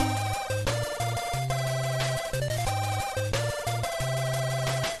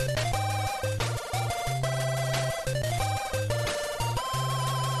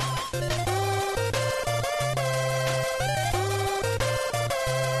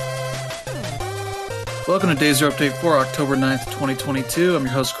Welcome to Day Zero Update for October 9th, 2022. I'm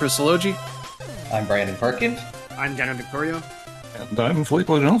your host, Chris Elogi. I'm Brandon Perkins. I'm Daniel Victorio. And I'm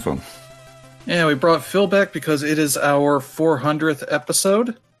Filippo D'Onofrio. Yeah, we brought Phil back because it is our 400th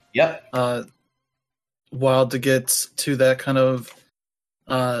episode. Yep. Wild to get to that kind of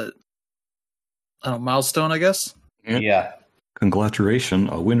milestone, I guess. Yeah. Congratulations,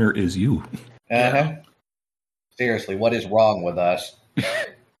 a winner is you. Uh-huh. Seriously, what is wrong with us?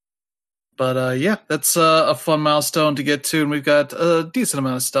 But that's a fun milestone to get to, and we've got a decent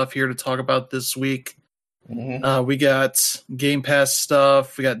amount of stuff here to talk about this week. Mm-hmm. We got Game Pass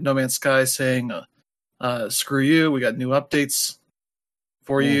stuff. We got No Man's Sky saying, screw you. We got new updates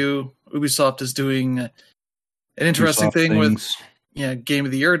for you. Ubisoft is doing an interesting Ubisoft thing things. with Game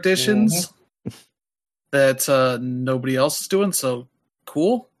of the Year editions that nobody else is doing, so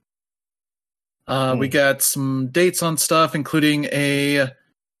cool. We got some dates on stuff, including a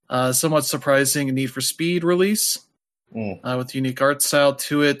somewhat surprising Need for Speed release with unique art style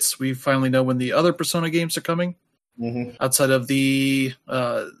to it. We finally know when the other Persona games are coming, outside of the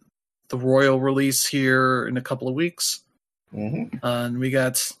Royal release here in a couple of weeks. And we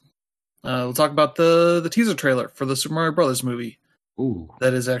got we'll talk about the teaser trailer for the Super Mario Brothers movie. Ooh.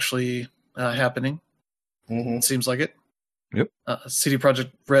 That is actually happening. It seems like it. Yep. CD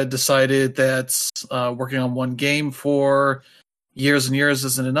Projekt Red decided that working on one game for years and years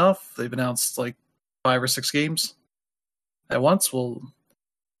isn't enough. They've announced like 5 or 6 games at once. We'll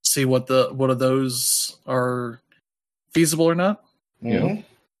see what of those are feasible or not. Yeah.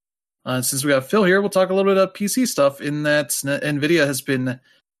 Since we got Phil here, we'll talk a little bit about PC stuff. In that NVIDIA has been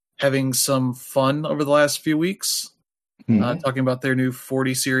having some fun over the last few weeks, talking about their new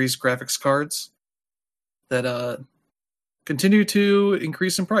 40 series graphics cards that continue to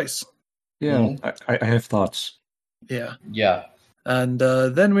increase in price. Yeah, I have thoughts. Yeah. Yeah. And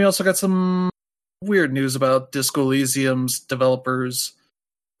then we also got some weird news about Disco Elysium's developers,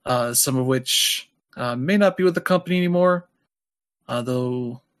 some of which may not be with the company anymore,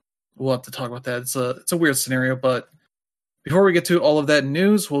 though we'll have to talk about that. It's a weird scenario, but before we get to all of that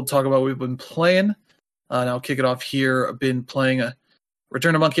news, we'll talk about what we've been playing. And I'll kick it off here. I've been playing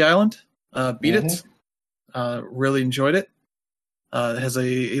Return to Monkey Island. Beat it. Really enjoyed it. It has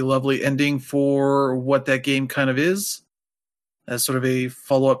a lovely ending for what that game kind of is, as sort of a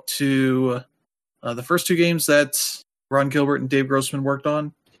follow-up to the first 2 games that Ron Gilbert and Dave Grossman worked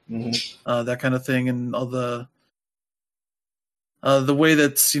on. That kind of thing, and all the way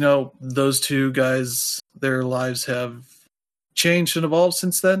that those 2 guys, their lives have changed and evolved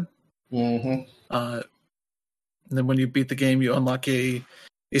since then. And then when you beat the game, you unlock a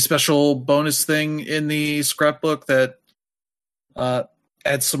special bonus thing in the scrapbook that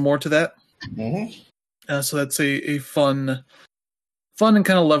adds some more to that. So that's a fun and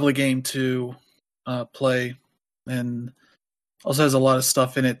kind of lovely game to play, and also has a lot of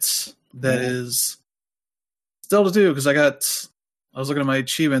stuff in it that is still to do, because I was looking at my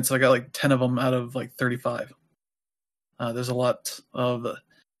achievements, and I got like 10 of them out of like 35. There's a lot of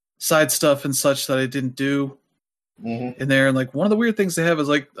side stuff and such that I didn't do in there, and like one of the weird things they have is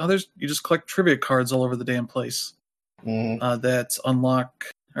like, you just collect trivia cards all over the damn place that unlock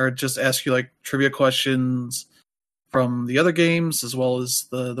or just ask you like trivia questions from the other games as well as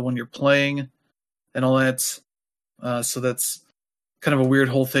the one you're playing and all that. So that's kind of a weird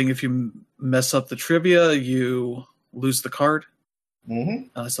whole thing. If you mess up the trivia, you lose the card. So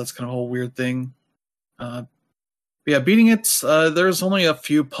that's kind of a whole weird thing. Yeah, beating it, there's only a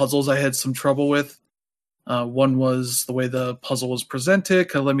few puzzles I had some trouble with. One was the way the puzzle was presented,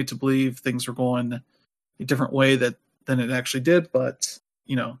 kind of led me to believe things were going a different way than it actually did, but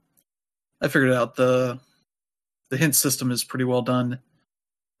I figured it out. The hint system is pretty well done.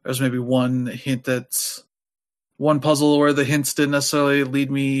 There's maybe one puzzle where the hints didn't necessarily lead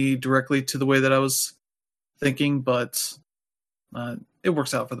me directly to the way that I was thinking, but it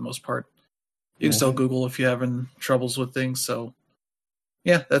works out for the most part. You can still Google if you're having troubles with things. So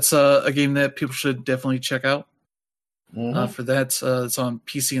yeah, that's a game that people should definitely check out. For that, it's on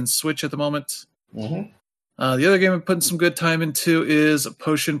PC and Switch at the moment. The other game I'm putting some good time into is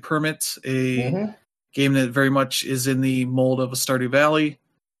Potion Permit, a game that very much is in the mold of a Stardew Valley.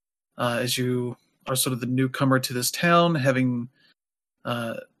 As you are sort of the newcomer to this town, having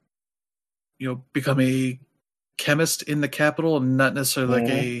become a chemist in the capital, and not necessarily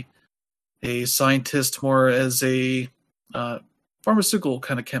like a scientist, more as a pharmaceutical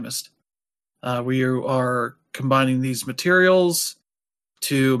kind of chemist, where you are combining these materials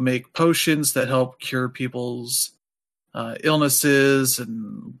to make potions that help cure people's illnesses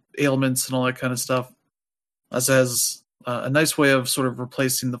and ailments and all that kind of stuff. As a nice way of sort of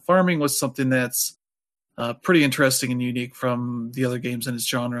replacing the farming with something that's pretty interesting and unique from the other games in its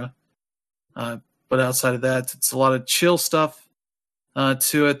genre. But outside of that, it's a lot of chill stuff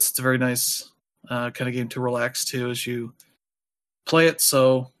to it. It's a very nice kind of game to relax to as you play it.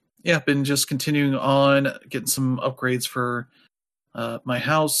 So yeah, been just continuing on getting some upgrades for my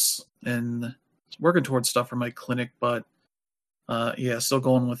house and working towards stuff for my clinic. But yeah, still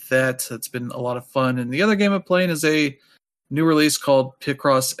going with that. It's been a lot of fun. And the other game I'm playing is a new release called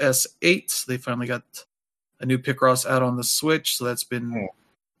Picross S8. They finally got a new Picross out on the Switch, so that's been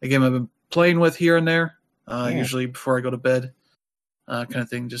a game I've been playing with here and there. Usually before I go to bed, kind of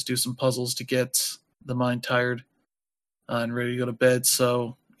thing. Just do some puzzles to get the mind tired and ready to go to bed.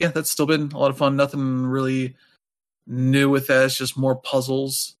 So yeah, that's still been a lot of fun. Nothing really new with that. It's just more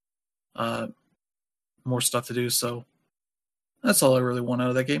puzzles, more stuff to do. So that's all I really want out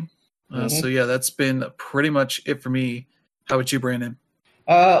of that game. So yeah, that's been pretty much it for me. How about you, Brandon?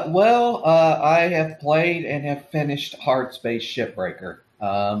 I have played and have finished Hard Space Shipbreaker.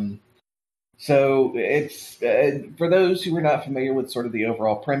 So it's for those who are not familiar with sort of the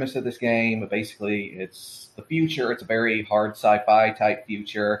overall premise of this game. Basically, it's the future. It's a very hard sci-fi type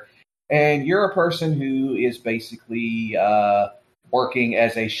future, and you're a person who is basically working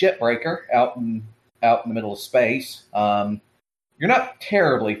as a shipbreaker out in the middle of space. You're not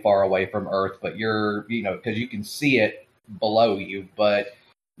terribly far away from Earth, but you're because you can see it below you, but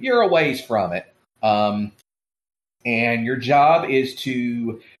you're a ways from it. And your job is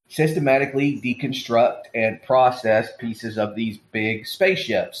to systematically deconstruct and process pieces of these big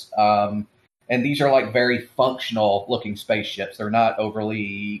spaceships. And these are like very functional looking spaceships. They're not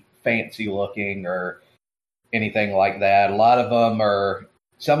overly fancy looking or anything like that.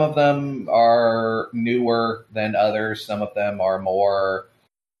 Some of them are newer than others. Some of them are more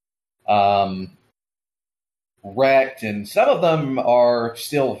wrecked, and some of them are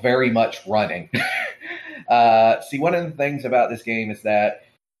still very much running. See, one of the things about this game is that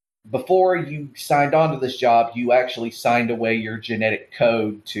before you signed on to this job, you actually signed away your genetic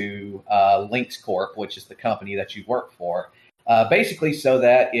code to Lynx Corp, which is the company that you work for. Basically so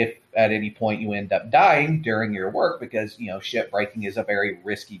that if at any point you end up dying during your work, because, shipbreaking is a very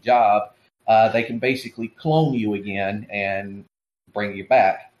risky job, they can basically clone you again and bring you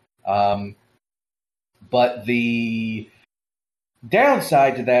back. But the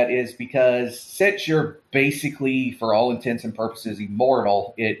downside to that is because since you're basically, for all intents and purposes,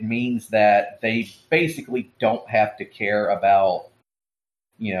 immortal, it means that they basically don't have to care about,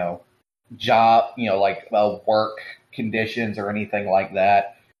 job, like work conditions or anything like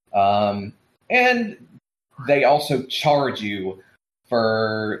that. And they also charge you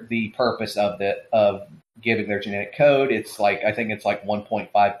for the purpose of giving their genetic code. It's like, I think it's like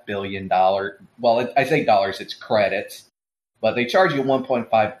 $1.5 billion. Well, I say dollars, it's credits, but they charge you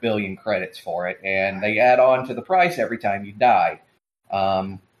 1.5 billion credits for it, and they add on to the price every time you die.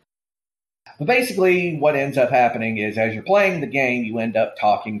 But basically what ends up happening is as you're playing the game, you end up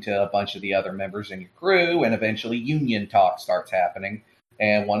talking to a bunch of the other members in your crew, and eventually union talk starts happening.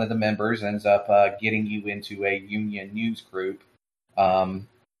 And one of the members ends up getting you into a union news group.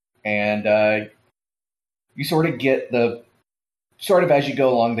 You sort of get as you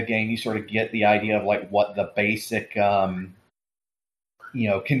go along the game, you sort of get the idea of like what the basic,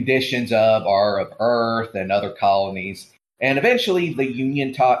 conditions are of Earth and other colonies. And eventually the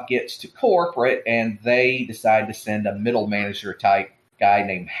union talk gets to corporate, and they decide to send a middle manager type guy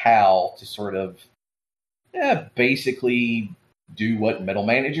named Hal to sort of basically do what middle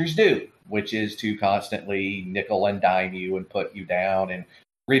managers do, which is to constantly nickel and dime you and put you down and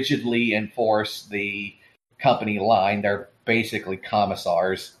rigidly enforce the company line. They're basically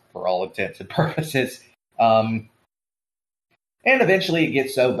commissars for all intents and purposes. And eventually it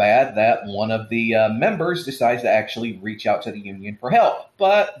gets so bad that one of the members decides to actually reach out to the union for help.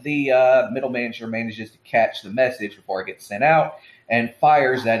 But the middle manager manages to catch the message before it gets sent out and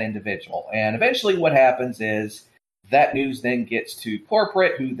fires that individual. And eventually what happens is that news then gets to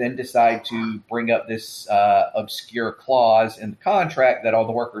corporate, who then decide to bring up this obscure clause in the contract that all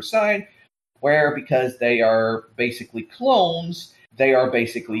the workers sign, where because they are basically clones, they are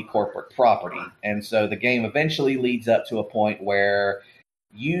basically corporate property. And so the game eventually leads up to a point where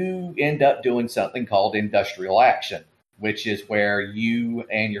you end up doing something called industrial action, which is where you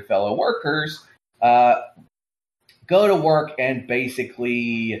and your fellow workers go to work and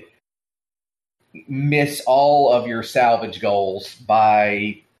basically miss all of your salvage goals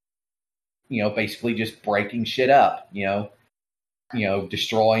by, basically just breaking shit up,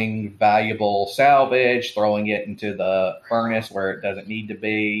 destroying valuable salvage, throwing it into the furnace where it doesn't need to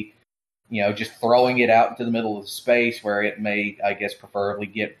be, just throwing it out into the middle of space where it may, I guess, preferably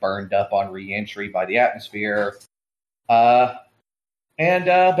get burned up on re-entry by the atmosphere.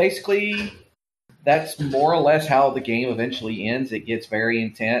 Basically, that's more or less how the game eventually ends. It gets very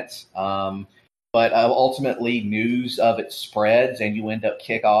intense. But ultimately, news of it spreads, and you end up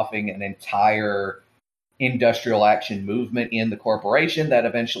kick-offing an entire industrial action movement in the corporation that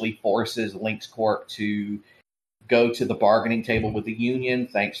eventually forces Lynx Corp to go to the bargaining table with the union,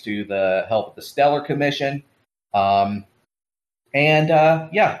 thanks to the help of the Stellar Commission.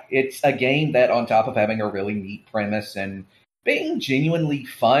 It's a game that, on top of having a really neat premise and being genuinely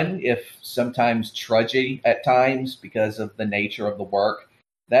fun, if sometimes trudgy at times because of the nature of the work,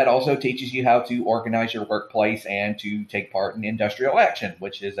 that also teaches you how to organize your workplace and to take part in industrial action,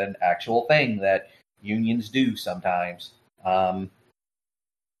 which is an actual thing that unions do sometimes.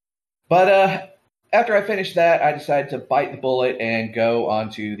 After I finished that, I decided to bite the bullet and go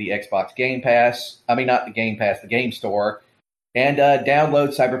onto the Xbox Game Pass. I mean, not the Game Pass, the Game Store, and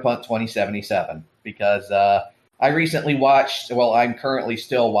download Cyberpunk 2077 because I recently I'm currently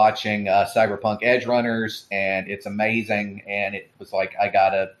still watching Cyberpunk Edgerunners, and it's amazing. And it was like, I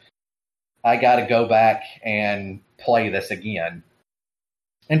gotta go back and play this again.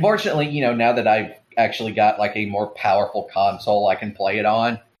 Unfortunately, now that I've actually got like a more powerful console I can play it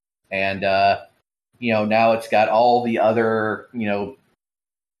on, and now it's got all the other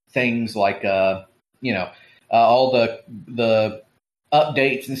things like all the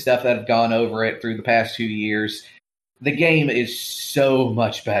updates and stuff that have gone over it through the past 2 years. The game is so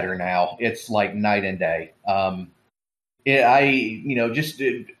much better now. It's like night and day.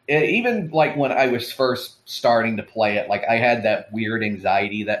 Even like when I was first starting to play it, like I had that weird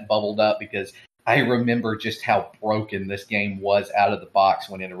anxiety that bubbled up because I remember just how broken this game was out of the box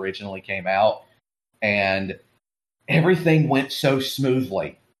when it originally came out. And everything went so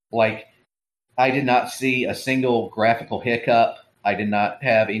smoothly. Like, I did not see a single graphical hiccup. I did not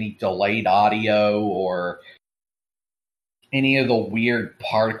have any delayed audio or any of the weird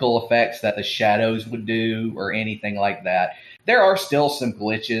particle effects that the shadows would do or anything like that. There are still some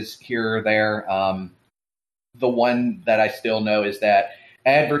glitches here or there. The one that I still know is that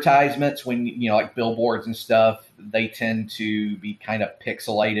advertisements, when like billboards and stuff, they tend to be kind of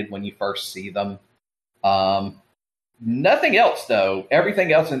pixelated when you first see them. Nothing else though.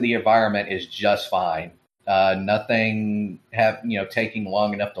 Everything else in the environment is just fine. Nothing taking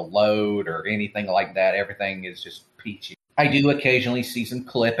long enough to load or anything like that. Everything is just peachy. I do occasionally see some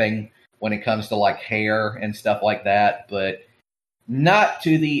clipping when it comes to like hair and stuff like that, but not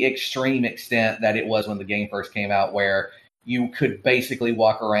to the extreme extent that it was when the game first came out, where you could basically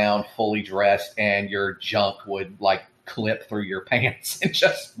walk around fully dressed and your junk would like clip through your pants and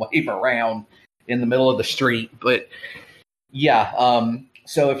just wave around in the middle of the street. But yeah,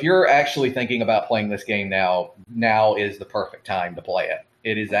 so if you're actually thinking about playing this game now is the perfect time to play it.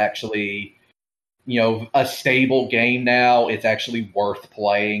 It is actually, a stable game now. It's actually worth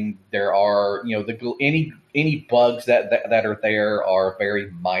playing. There are, any bugs that are there are very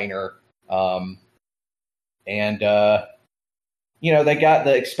minor. They got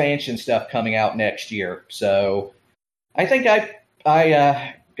the expansion stuff coming out next year. So I think I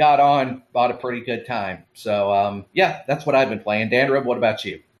bought a pretty good time. So, that's what I've been playing. Dandrup, what about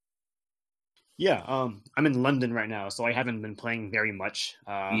you? Yeah, I'm in London right now, so I haven't been playing very much.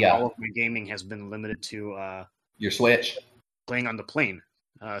 All of my gaming has been limited to your Switch, playing on the plane.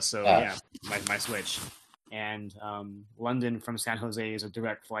 My Switch. And London from San Jose is a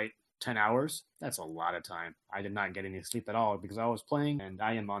direct flight, 10 hours. That's a lot of time. I did not get any sleep at all because I was playing, and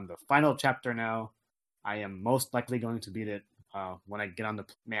I am on the final chapter now. I am most likely going to beat it when I get on the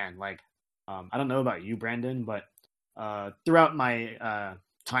man. Like, I don't know about you, Brandon, but throughout my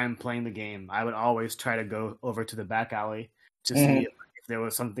time playing the game, I would always try to go over to the back alley to see if there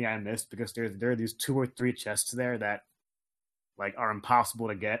was something I missed, because there are these 2 or 3 chests there that like are impossible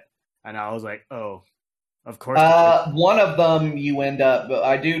to get, and I was like, oh, of course. One of them you end up, but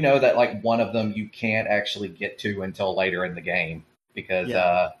I do know that like one of them you can't actually get to until later in the game because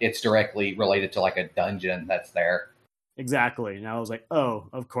it's directly related to like a dungeon that's there. Exactly, and I was like, oh,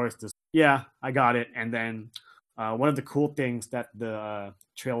 of course this. Yeah, I got it, and then. One of the cool things that the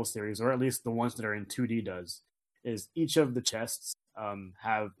Trail series, or at least the ones that are in 2D, does is each of the chests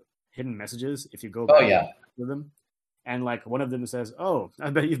have hidden messages if you go back with them. And like one of them says, "Oh, I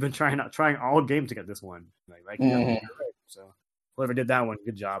bet you've been trying all game to get this one." Like you're right. So whoever did that one,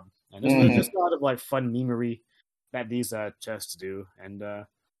 good job. And there's just a lot of like fun memery that these chests do, and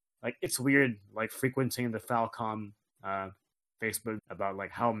like it's weird like frequenting the Falcom Facebook about like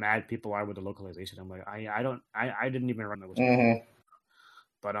how mad people are with the localization. I'm like, I didn't even run the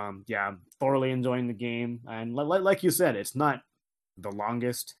But yeah, I'm thoroughly enjoying the game, and like you said, it's not the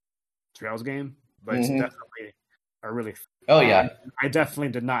longest Trails game, but it's definitely a really. I definitely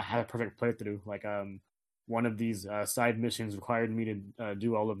did not have a perfect playthrough. Like one of these side missions required me to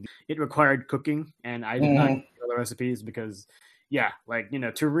do all of. It required cooking, and I did not get all the recipes because, yeah, like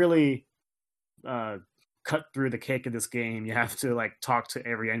to really cut through the cake of this game, you have to like talk to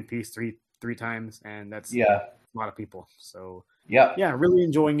every NPC three times, and that's a lot of people. So yeah, really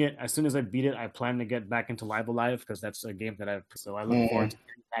enjoying it. As soon as I beat it, I plan to get back into Live Alive because that's a game that I look forward to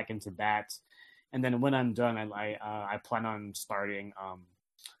getting back into that. And then when I'm done, I plan on starting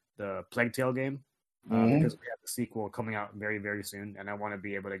the Plague Tale game because we have the sequel coming out very, very soon, and I want to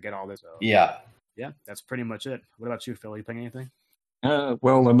be able to get all this. So, yeah, that's pretty much it. What about you, Phil? Are you playing anything?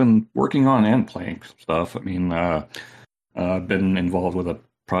 Well, I've been working on and playing stuff. I mean, I've been involved with a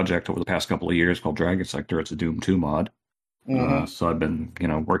project over the past couple of years called Dragon Sector. It's a Doom 2 mod. So I've been,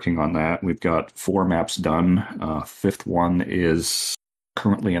 working on that. We've got 4 maps done. Fifth one is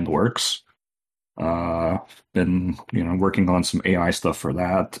currently in the works. Been, working on some AI stuff for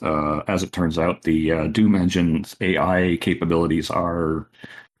that. As it turns out, the Doom engine's AI capabilities are,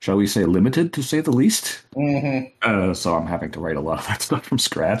 shall we say, limited, to say the least. So I'm having to write a lot of that stuff from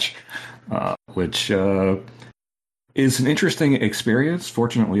scratch, which is an interesting experience.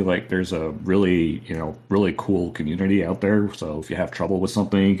 Fortunately, like there's a really, really cool community out there. So if you have trouble with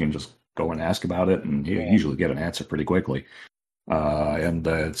something, you can just go and ask about it, and you usually get an answer pretty quickly. And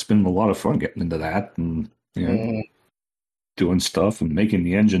it's been a lot of fun getting into that and doing stuff and making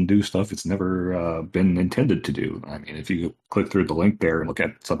the engine do stuff it's never been intended to do. I mean, if you click through the link there and look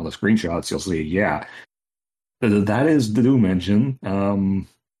at some of the screenshots, you'll see, that is the Doom engine.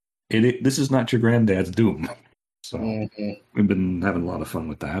 This is not your granddad's Doom. So we've been having a lot of fun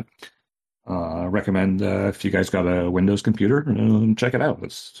with that. I recommend if you guys got a Windows computer, check it out.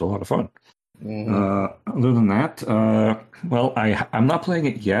 It's a lot of fun. Other than that, well, I'm not playing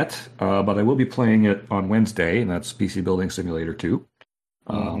it yet, but I will be playing it on Wednesday, and that's PC Building Simulator 2.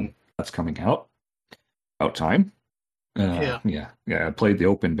 That's coming out time. I played the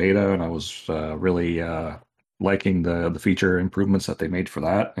open beta, and I was really liking the feature improvements that they made for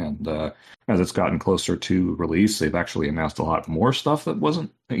that. And as it's gotten closer to release, they've actually announced a lot more stuff that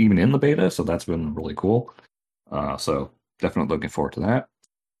wasn't even in the beta, so that's been really cool. So definitely looking forward to that.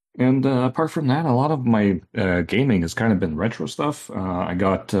 And apart from that, a lot of my gaming has kind of been retro stuff. I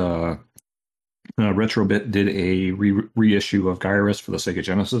got Retrobit did a reissue of Gyruss for the Sega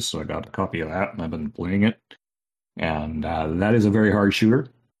Genesis, so I got a copy of that, and I've been playing it. And that is a very hard shooter.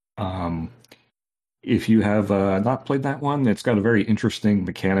 If you have not played that one, it's got a very interesting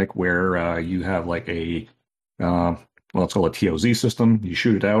mechanic where you have like a, it's called a TOZ system. You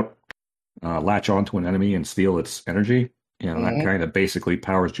shoot it out, latch onto an enemy, and steal its energy. That kind of basically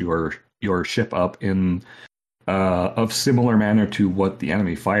powers your ship up in of similar manner to what the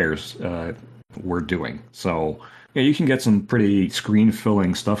enemy fires were doing. So you can get some pretty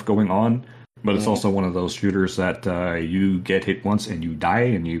screen-filling stuff going on, but it's also one of those shooters that you get hit once and you die,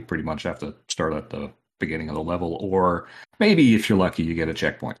 and you pretty much have to start at the beginning of the level, or maybe if you're lucky, you get a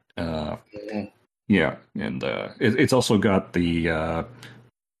checkpoint. Yeah, and it's also got the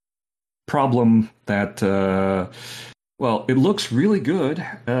problem that it looks really good,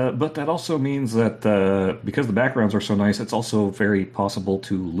 but that also means that because the backgrounds are so nice, it's also very possible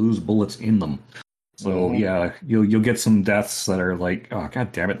to lose bullets in them. So you'll get some deaths that are like, oh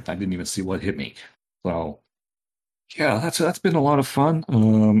god damn it, I didn't even see what hit me. So yeah, that's been a lot of fun.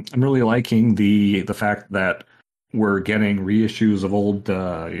 I'm really liking the fact that we're getting reissues of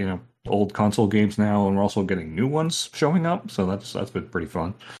old console games now, and we're also getting new ones showing up. So that's been pretty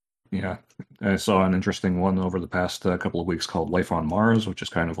fun. Yeah, I saw an interesting one over the past couple of weeks called Life on Mars, which is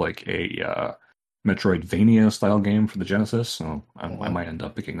kind of like a Metroidvania style game for the Genesis. So I might end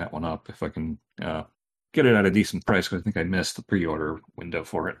up picking that one up if I can get it at a decent price, because I think I missed the pre-order window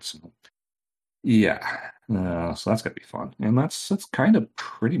for it. So yeah, so that's gonna be fun, and that's kind of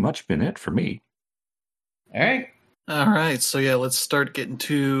pretty much been it for me. All right. So yeah, let's start getting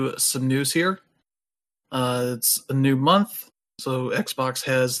to some news here. It's a new month. So Xbox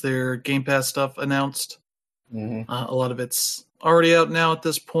has their Game Pass stuff announced. A lot of it's already out now at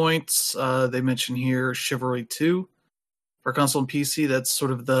this point. They mention here Chivalry 2 for console and PC. That's sort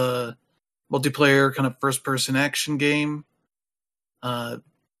of the multiplayer kind of first-person action game. Done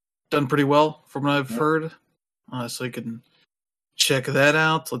pretty well from what I've heard. So you can check that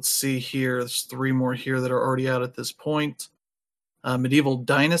out. Let's see here. There's 3 more here that are already out at this point. Medieval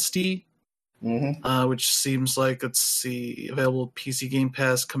Dynasty. Which seems like, let's see, available PC Game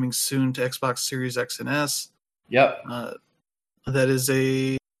Pass coming soon to Xbox Series X and S. Yep. that is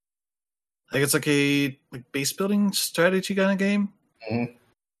I think it's like a base building strategy kind of game. Mm-hmm.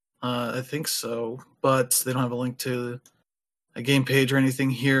 I think so, but they don't have a link to a game page or anything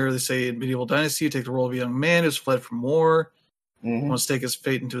here. They say in Medieval Dynasty, you take the role of a young man who's fled from war, wants to take his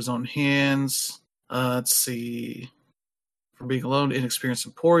fate into his own hands. Let's see. From being alone, inexperienced,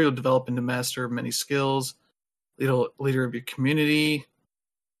 and poor, you'll develop into master of many skills, leader of your community.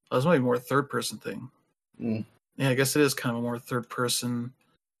 Oh, it's maybe more a third-person thing. Yeah, I guess it is kind of a more third-person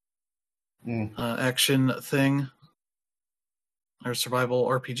action thing, or survival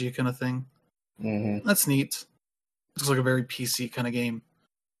RPG kind of thing. That's neat. Looks like a very PC kind of game.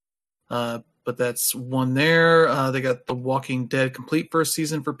 But that's one there. They got The Walking Dead complete first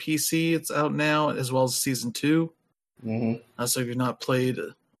season for PC. It's out now, as well as season 2. So if you've not played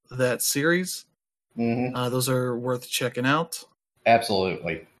that series, those are worth checking out.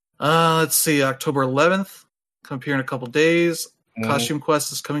 Absolutely. Let's see, October 11th, come up here in a couple days. Costume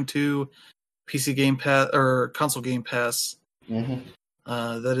Quest is coming to PC Game Pass or console Game Pass.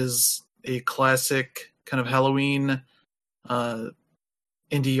 That is a classic kind of Halloween indie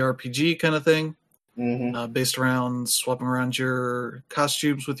RPG kind of thing, based around swapping around your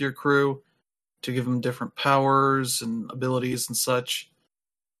costumes with your crew to give them different powers and abilities and such.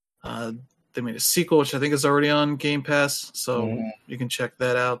 They made a sequel, which I think is already on Game Pass, so you can check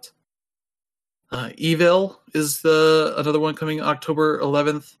that out. Evil is another one coming October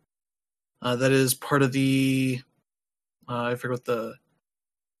 11th. That is part of the I forget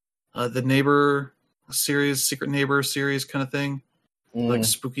what the Neighbor series, Secret Neighbor series kind of thing, like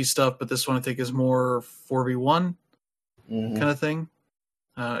spooky stuff. But this one I think is more 4v1 kind of thing.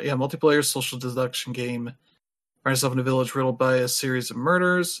 Multiplayer social deduction game. Find yourself in a village riddled by a series of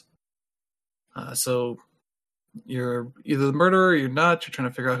murders. So you're either the murderer or you're not. You're trying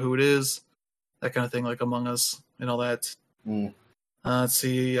to figure out who it is. That kind of thing, like Among Us and all that. Let's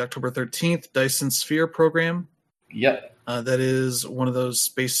see, October 13th, Dyson Sphere program. Yep. That is one of those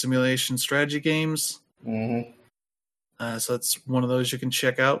space simulation strategy games. So that's one of those you can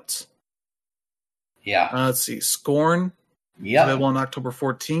check out. Yeah. Let's see, Scorn. Yep. Available on October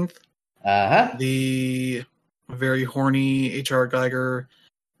 14th. The very horny H.R.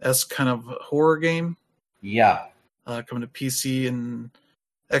 Geiger-esque kind of horror game. Yeah. Coming to PC and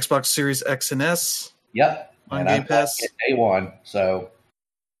Xbox Series X and S. Yep. On Game Pass. Day one, so.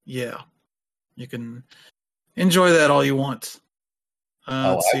 Yeah. You can enjoy that all you want.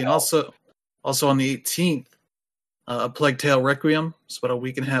 Let's see, and also on the 18th, A Plague Tale Requiem. It's about a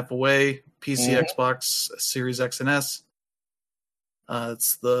week and a half away. PC, Xbox Series X and S.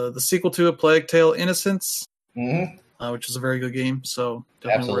 It's the sequel to A Plague Tale Innocence, which is a very good game. So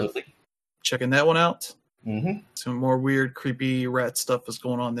definitely worth checking that one out. Some more weird, creepy rat stuff is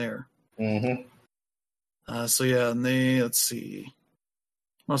going on there. So yeah, and let's see.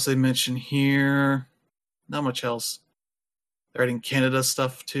 What else they mention here? Not much else. They're adding Canada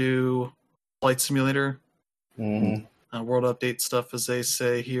stuff to Flight Simulator. World Update stuff, as they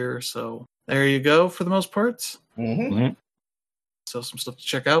say here. So there you go for the most part. So some stuff to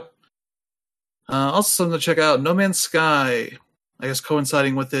check out. Also something to check out, No Man's Sky. I guess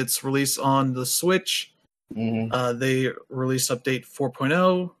coinciding with its release on the Switch, they released update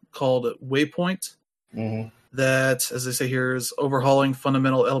 4.0 called Waypoint. That, as they say here, is overhauling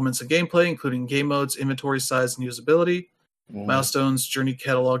fundamental elements of gameplay, including game modes, inventory size, and usability, milestones, journey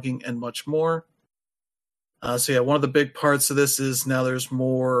cataloging, and much more. So yeah, one of the big parts of this is now there's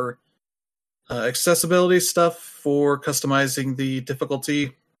more accessibility stuff for customizing the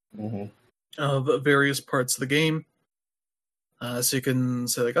difficulty of various parts of the game. So you can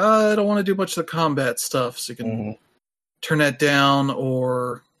say like, I don't want to do much of the combat stuff. So you can turn that down,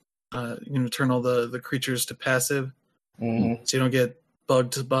 or turn all the creatures to passive, so you don't get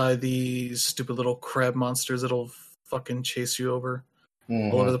bugged by these stupid little crab monsters that'll fucking chase you over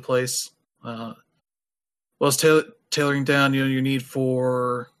all over the place. Well, it's tailoring down, your need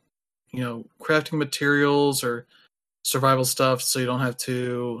for, crafting materials or survival stuff, so you don't have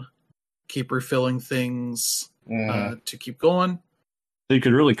to keep refilling things to keep going. So you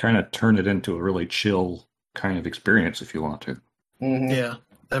could really kind of turn it into a really chill kind of experience if you want to. Yeah,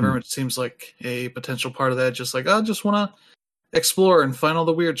 that very much seems like a potential part of that. Just like, I just want to explore and find all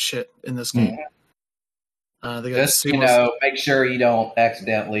the weird shit in this game. They got just make sure you don't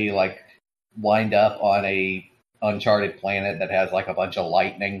accidentally wind up on a uncharted planet that has a bunch of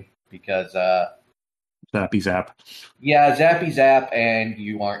lightning, because Zappy Zap. Yeah, Zappy Zap, and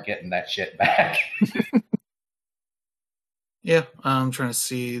you aren't getting that shit back. Yeah, I'm trying to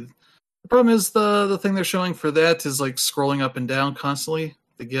see. The problem is the thing they're showing for that is scrolling up and down constantly,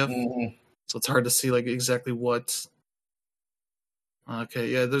 the GIF. So it's hard to see exactly what Okay,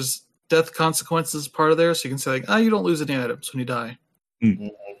 yeah, there's death consequences part of there, so you can say like, you don't lose any items when you die. Mm.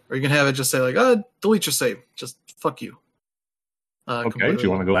 Or you can have it just say like, delete your save. Just fuck you. Okay, do you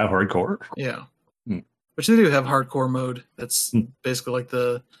want to go that hardcore? Yeah. Which they do have hardcore mode. That's basically like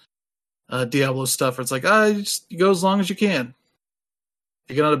the Diablo stuff where it's like, you go as long as you can.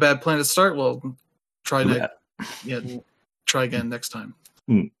 If you get on a bad plan to start, well, try again next time.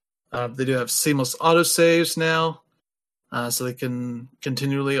 They do have seamless autosaves now, so they can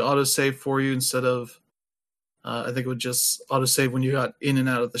continually autosave for you instead of, I think it would just autosave when you got in and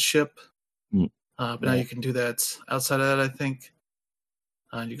out of the ship. But now you can do that outside of that, I think.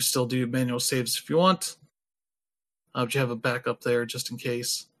 You can still do manual saves if you want. But you have a backup there just in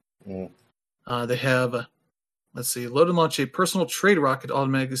case. They have, load and launch a personal trade rocket to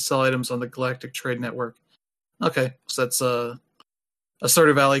automatically sell items on the Galactic Trade Network. Okay, so that's a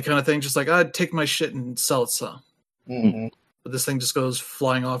Stardew Valley kind of thing. Just like, I'd take my shit and sell it some. But this thing just goes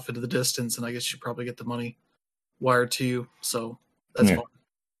flying off into the distance, and I guess you probably get the money wired to you. So that's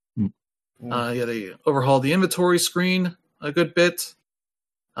fun. They overhauled the inventory screen a good bit.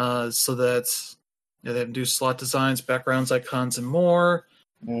 So that they have new slot designs, backgrounds, icons, and more.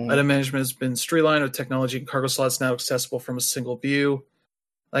 Item management has been streamlined with technology and cargo slots now accessible from a single view.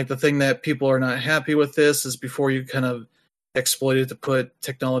 Like the thing that people are not happy with this is before you kind of exploit it to put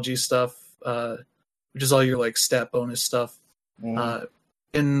technology stuff, which is all your like stat bonus stuff,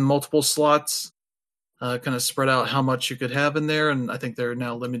 in multiple slots, kind of spread out how much you could have in there. And I think they're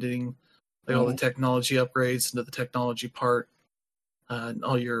now limiting like all the technology upgrades into the technology part.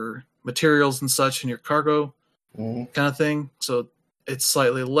 All your materials and such and your cargo kind of thing. So it's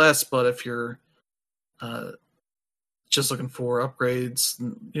slightly less, but if you're just looking for upgrades,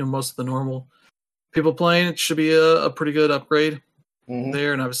 most of the normal people playing, it should be a pretty good upgrade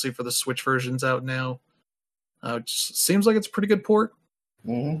there. And obviously for the Switch versions out now, it seems like it's a pretty good port.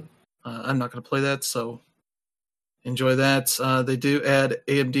 I'm not going to play that, so enjoy that. They do add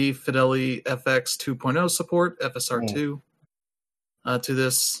AMD Fidelity FX 2.0 support, FSR2. To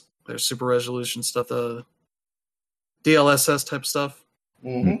this, there's super resolution stuff, the DLSS type stuff.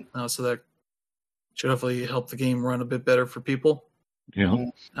 So that should hopefully help the game run a bit better for people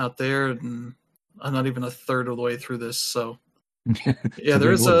out there. And I'm not even a third of the way through this, so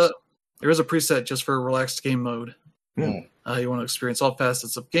there is a preset just for relaxed game mode. You want to experience all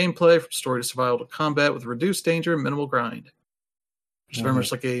facets of gameplay, from story to survival to combat, with reduced danger and minimal grind. Which is very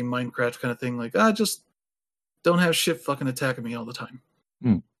much like a Minecraft kind of thing. Like, just don't have shit fucking attacking me all the time.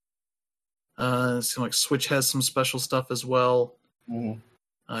 It seems like Switch has some special stuff as well. You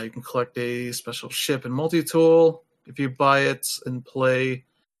can collect a special ship and multi-tool if you buy it and play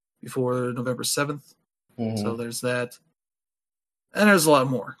before November 7th. So there's that. And there's a lot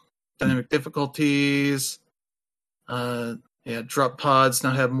more. Dynamic difficulties. Drop pods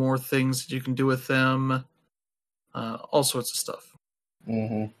now have more things that you can do with them. All sorts of stuff.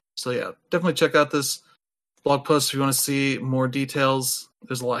 So yeah, definitely check out this blog post if you want to see more details.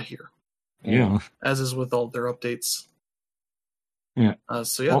 There's a lot here. As is with all their updates.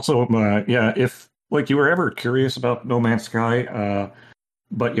 Also, if like you were ever curious about No Man's Sky,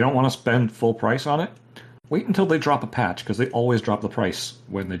 but you don't want to spend full price on it, wait until they drop a patch, because they always drop the price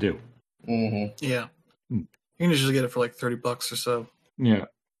when they do. You can usually get it for like $30 or so.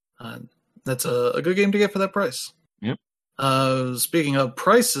 That's a good game to get for that price. Speaking of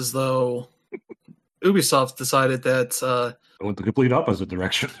prices, though, Ubisoft decided that went the complete opposite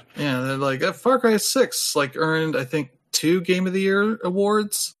direction. They're like, Far Cry 6 earned, I think, 2 Game of the Year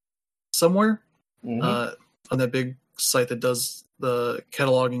awards somewhere on that big site that does the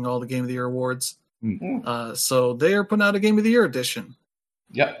cataloging all the Game of the Year awards. So they are putting out a Game of the Year edition.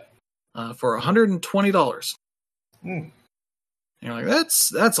 For $120. And you're like,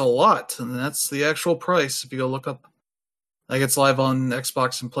 that's a lot, and that's the actual price if you go look up. Like, it's live on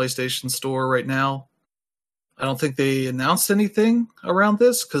Xbox and PlayStation Store right now. I don't think they announced anything around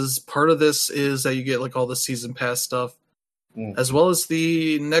this, because part of this is that you get like all the season pass stuff, as well as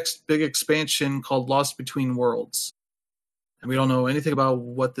the next big expansion called Lost Between Worlds. And we don't know anything about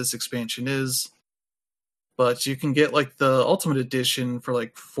what this expansion is, but you can get like the Ultimate Edition for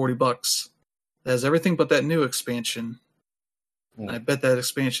like $40. It has everything but that new expansion. And I bet that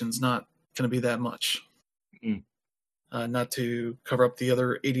expansion's not going to be that much. Not to cover up the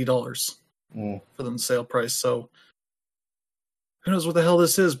other $80 for the sale price. So who knows what the hell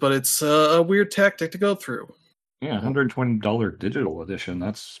this is, but it's a weird tactic to go through. $120 digital edition.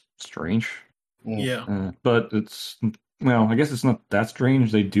 That's strange. But it's, well, I guess it's not that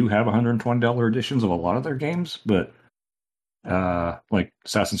strange. They do have $120 editions of a lot of their games, but like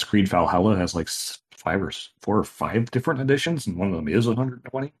Assassin's Creed Valhalla has like 4 or 5 different editions, and one of them is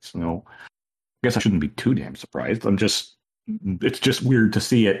 120. So I guess I shouldn't be too damn surprised. It's just weird to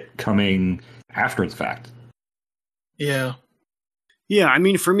see it coming after the fact. Yeah. Yeah, I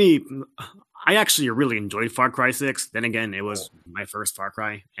mean, for me, I actually really enjoyed Far Cry 6. Then again, it was my first Far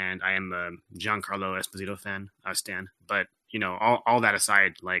Cry, and I am a Giancarlo Esposito fan, Stan. But, all that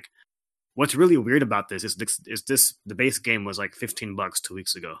aside, like, what's really weird about this is the base game was like $15 2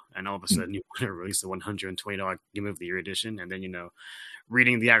 weeks ago, and all of a sudden you want to release the $120 Game of the Year edition, and then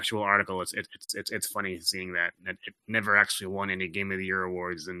reading the actual article, it's funny seeing that it never actually won any Game of the Year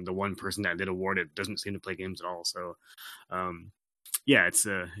awards, and the one person that did award it doesn't seem to play games at all. So, yeah, it's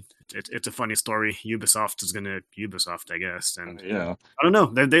a funny story. Ubisoft is gonna Ubisoft, I guess, and yeah, I don't know.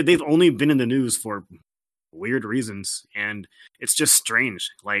 They've only been in the news for weird reasons, and it's just strange.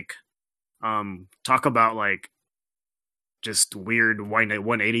 Like, talk about like just weird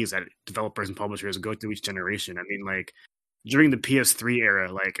 180s that developers and publishers go through each generation. I mean, like during the PS3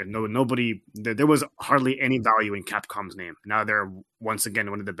 era, like there was hardly any value in Capcom's name. Now they're once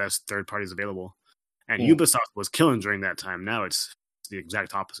again one of the best third parties available, and Ubisoft was killing during that time. Now it's the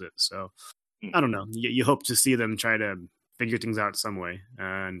exact opposite. So I don't know. You hope to see them try to figure things out some way,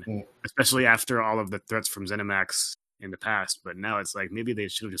 and especially after all of the threats from ZeniMax in the past. But now it's like maybe they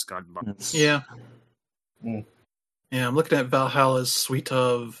should have just gotten bumped. Yeah. Yeah, I'm looking at Valhalla's suite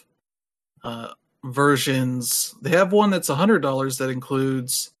of versions. They have one that's $100 that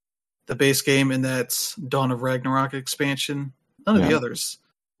includes the base game and that's Dawn of Ragnarok expansion. None of the others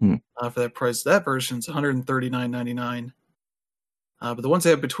for that price. That version's $139.99. But the ones they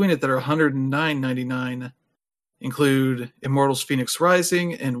have between it that are $109.99 include Immortals Phoenix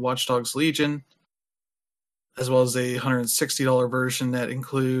Rising and Watch Dogs Legion, as well as a $160 version that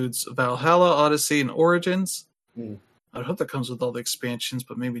includes Valhalla, Odyssey, and Origins. I'd hope that comes with all the expansions,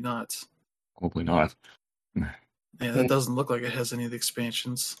 but maybe not. Probably not. Yeah, that doesn't look like it has any of the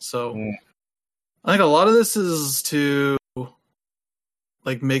expansions. So I think a lot of this is to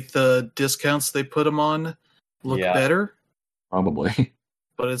like make the discounts they put them on look better. Probably.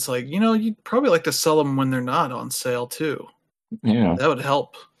 But it's like, you'd probably like to sell them when they're not on sale too. Yeah. That would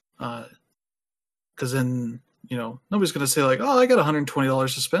help. Because then, nobody's going to say like, oh, I got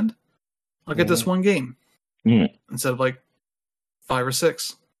 $120 to spend. I'll get this one game. Yeah. Instead of like 5 or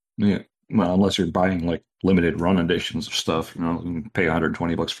 6. Yeah. Well, unless you're buying like limited run editions of stuff, you can pay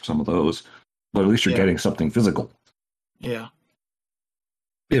 $120 for some of those. But at least you're getting something physical. Yeah.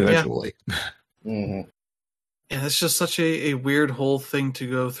 Eventually. Yeah, it's just such a weird whole thing to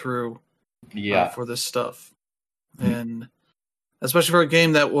go through for this stuff. And especially for a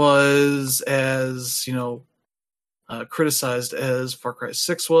game that was as, criticized as Far Cry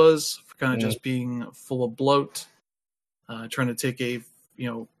 6 was, for kind of just being full of bloat, trying to take a,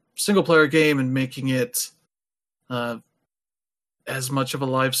 single-player game and making it as much of a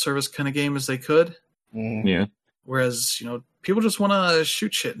live service kind of game as they could. Yeah. Whereas, people just want to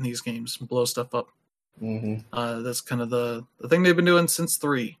shoot shit in these games and blow stuff up. That's kind of the thing they've been doing since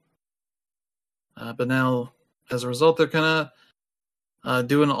 3. But now, as a result, they're kind of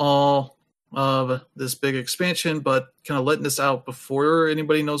doing all of this big expansion, but kind of letting this out before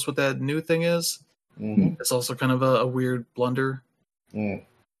anybody knows what that new thing is. It's also kind of a weird blunder.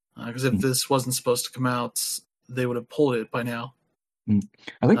 Because if this wasn't supposed to come out, they would have pulled it by now.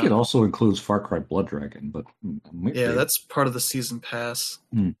 I think it also includes Far Cry Blood Dragon, but that's part of the season pass.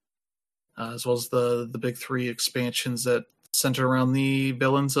 As well as the big 3 expansions that center around the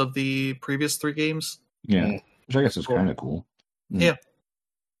villains of the previous 3 games. Yeah, which I guess is kind of cool. Yeah.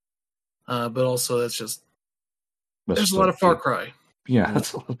 But also, there's a lot of Far Cry. Yeah.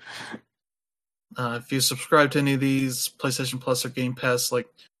 That's if you subscribe to any of these PlayStation Plus or Game Pass, like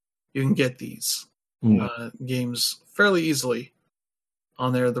you can get these games fairly easily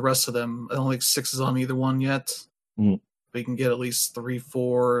on there. The rest of them, I don't think 6 is on either one yet. But you can get at least 3,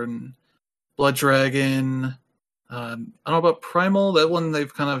 4, and Blood Dragon. I don't know about Primal. That one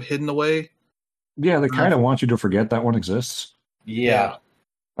they've kind of hidden away. Yeah, they kind of want you to forget that one exists. Yeah.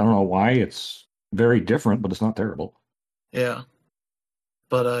 I don't know why. It's very different, but it's not terrible. Yeah.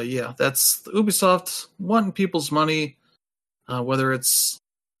 But that's Ubisoft wanting people's money, whether it's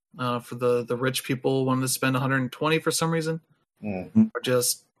for the rich people wanting to spend $120 for some reason, or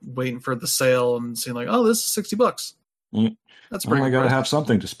just waiting for the sale and seeing like, oh, this is $60. That's pretty. They got to have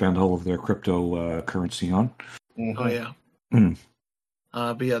something to spend all of their crypto currency on. Oh yeah.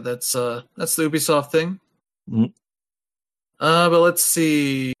 But yeah, that's the Ubisoft thing. But let's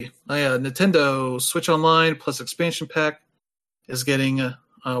see. Oh yeah, Nintendo Switch Online plus expansion pack is getting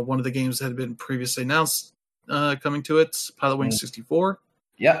one of the games that had been previously announced coming to it, Pilot Wing 64.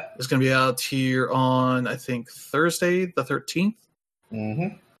 Yep. It's going to be out here on, I think, Thursday, the 13th.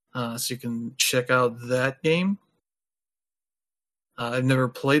 Mm-hmm. So you can check out that game. I've never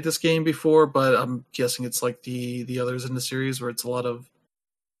played this game before, but I'm guessing it's like the others in the series where it's a lot of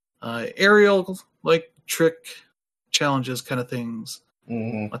aerial, like, trick challenges kind of things.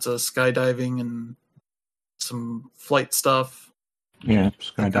 Mm-hmm. Lots of skydiving and some flight stuff. Yeah,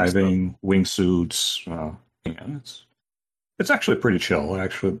 skydiving, wingsuits. Yeah, it's actually pretty chill.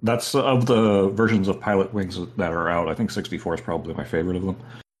 Actually, that's of the versions of Pilot Wings that are out. I think 64 is probably my favorite of them.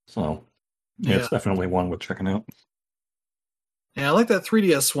 So yeah, it's definitely one worth checking out. Yeah, I like that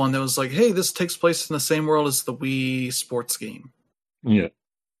 3DS one that was like, hey, this takes place in the same world as the Wii sports game. Yeah.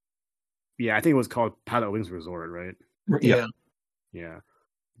 Yeah, I think it was called Pilot Wings Resort, right? Yeah. Yeah.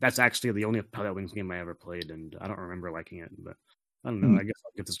 That's actually the only Pilot Wings game I ever played, and I don't remember liking it, but I don't know. I guess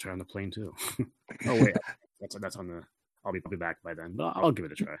I'll give this a try on the plane too. Oh wait, that's on the. I'll be back by then, but I'll give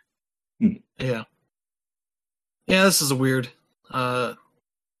it a try. Yeah. Yeah, this is a weird.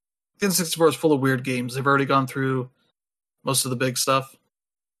 N64 is full of weird games. They've already gone through most of the big stuff.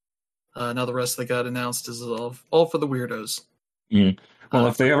 Now the rest that got announced is all for the weirdos. Yeah. Well,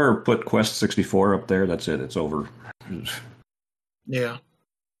 if they ever put Quest 64 up there, that's it. It's over. Yeah.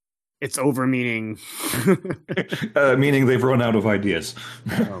 It's over, meaning meaning they've run out of ideas.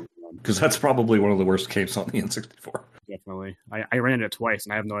 Because that's probably one of the worst games on the N64. Definitely. I ran it twice,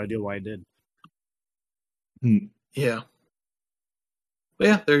 and I have no idea why I did. Yeah. But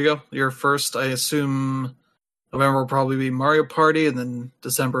yeah, there you go. Your first, I assume, November will probably be Mario Party, and then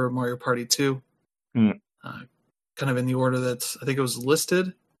December, Mario Party 2. Kind of in the order that I think it was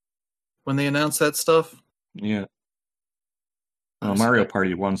listed when they announced that stuff. Yeah. Mario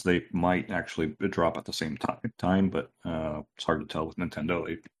Party ones, they might actually drop at the same time, but it's hard to tell with Nintendo.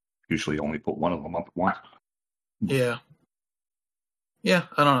 They usually only put one of them up at once. Yeah. Yeah,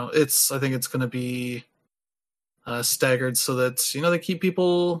 I don't know. I think it's going to be staggered so that, they keep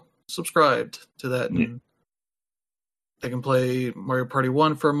people subscribed to that. And they can play Mario Party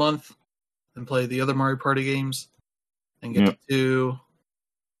 1 for a month and play the other Mario Party games and get to 2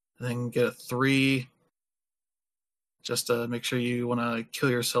 and then get a 3 just to make sure you want to kill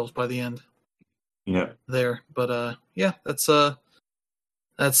yourselves by the end. Yeah. There. But that's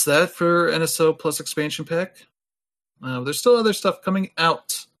that for NSO Plus Expansion Pack. There's still other stuff coming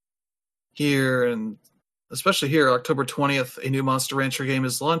out here, and especially here, October 20th, a new Monster Rancher game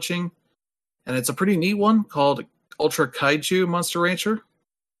is launching, and it's a pretty neat one called Ultra Kaiju Monster Rancher,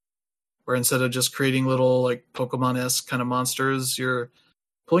 where instead of just creating little like Pokemon-esque kind of monsters, you're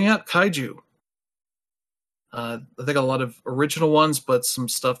pulling out kaiju. I think a lot of original ones, but some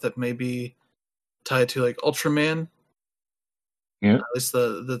stuff that may be tied to like Ultraman. Yeah. At least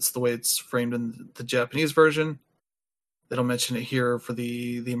that's the way it's framed in the Japanese version. They don't mention it here for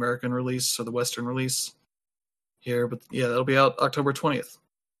the American release or the Western release here, but yeah, that'll be out October 20th,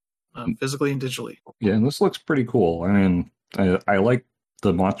 physically and digitally. Yeah, and this looks pretty cool. I mean, I like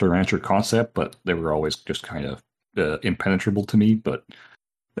the Monster Rancher concept, but they were always just kind of impenetrable to me. But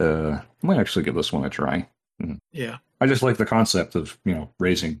I might actually give this one a try. Yeah, I just like the concept of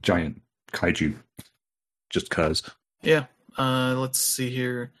raising giant kaiju, just cause. Yeah. Let's see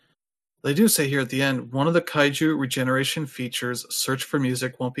here. They do say here at the end, one of the kaiju regeneration features, search for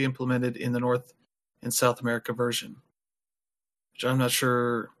music, won't be implemented in the North and South America version. Which I'm not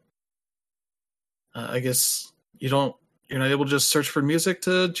sure. I guess you're not able to just search for music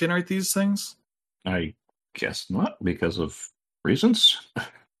to generate these things? I guess not, because of reasons.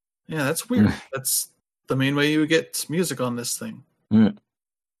 Yeah, that's weird. That's the main way you would get music on this thing. Yeah.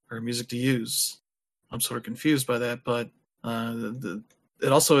 Or music to use. I'm sort of confused by that, but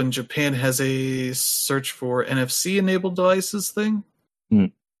it also in Japan has a search for NFC-enabled devices thing.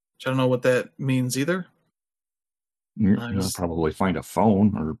 Which I don't know what that means either. You'll probably find a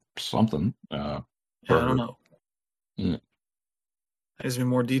phone or something. I don't know. Yeah. There's been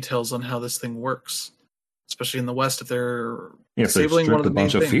more details on how this thing works, especially in the West if they're disabling one of the a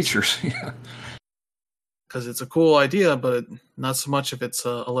bunch main of things. features. Yeah. Because it's a cool idea, but not so much if it's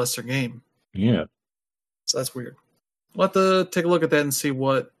a lesser game. Yeah. So that's weird. We'll have to take a look at that and see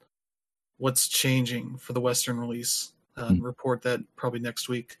what's changing for the Western release. And report that probably next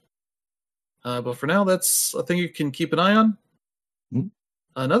week. But for now, that's a thing you can keep an eye on.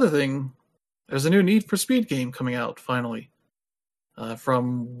 Another thing, there's a new Need for Speed game coming out, finally.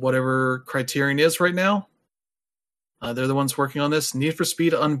 From whatever Criterion is right now. They're the ones working on this. Need for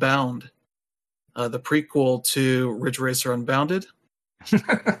Speed Unbound. The prequel to Ridge Racer Unbounded. So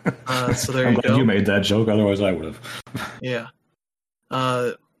there I'm you glad go. you made that joke, otherwise I would have. Yeah.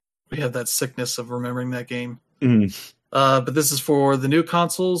 We have that sickness of remembering that game. But this is for the new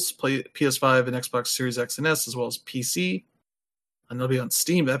consoles, PS5 and Xbox Series X and S, as well as PC. And it'll be on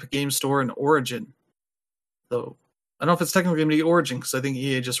Steam, Epic Games Store, and Origin. Though I don't know if it's technically going to be Origin, because I think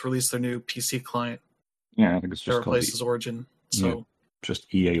EA just released their new PC client. Yeah, I think it's just that replaces Origin. So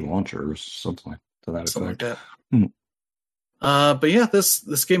just EA Launcher or something to that something effect. Like that. But yeah,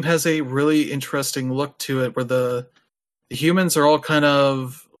 this game has a really interesting look to it, where the humans are all kind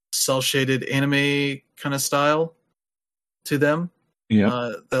of cel-shaded anime kind of style to them.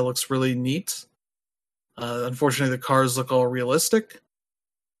 Yeah, that looks really neat. Unfortunately, the cars look all realistic.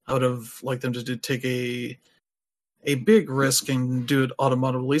 I would have liked them to take a big risk and do it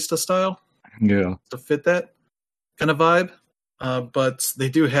Automobilista style. Yeah, to fit that kind of vibe. But they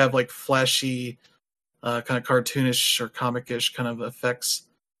do have like flashy, kind of cartoonish or comic-ish kind of effects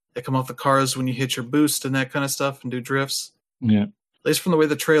that come off the cars when you hit your boost and that kind of stuff and do drifts. Yeah. At least from the way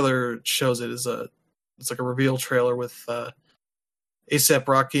the trailer shows it, it's like a reveal trailer with A$AP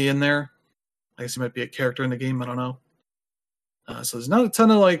Rocky in there. I guess he might be a character in the game. I don't know. So there's not a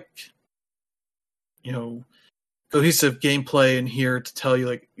ton of like, cohesive gameplay in here to tell you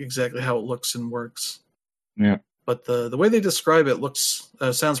like exactly how it looks and works. Yeah. But the way they describe it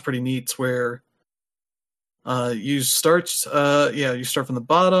sounds pretty neat. Where you start from the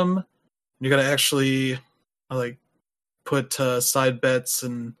bottom. You got to actually like put side bets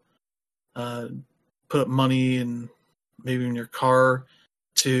and put up money and maybe in your car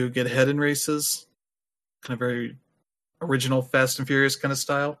to get ahead in races. Kind of very original Fast and Furious kind of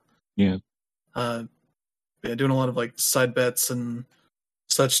style. Yeah. Doing a lot of like side bets and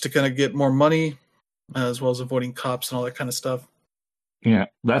such to kind of get more money, as well as avoiding cops and all that kind of stuff. Yeah,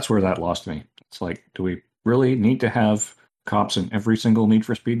 that's where that lost me. It's like, do we really need to have cops in every single Need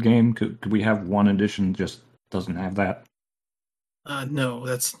for Speed game? Could we have one edition just doesn't have that? No,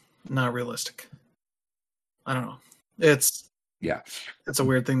 that's not realistic. I don't know. It's a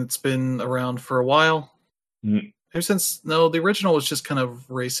weird thing that's been around for a while. Ever since the original was just kind of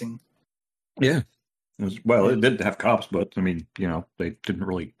racing. Yeah. It did have cops, but I mean, they didn't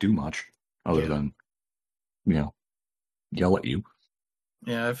really do much other than, yell at you.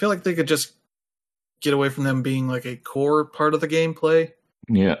 Yeah, I feel like they could just get away from them being like a core part of the gameplay.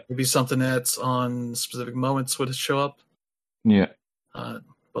 Yeah. Maybe something that's on specific moments would show up. Yeah. But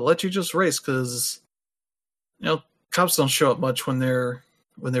let you just race, because, cops don't show up much when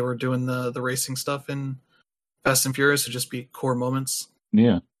they were doing the racing stuff in Fast and Furious. Would just be core moments.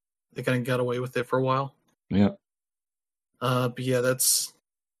 Yeah. They kind of got away with it for a while. Yeah. But yeah, that's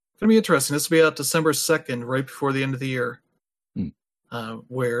going to be interesting. This will be out December 2nd, right before the end of the year,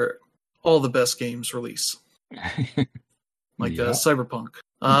 where all the best games release. Like Cyberpunk.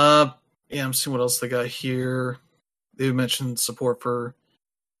 I'm seeing what else they got here. They mentioned support for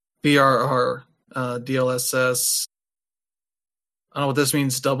VRR, DLSS. I don't know what this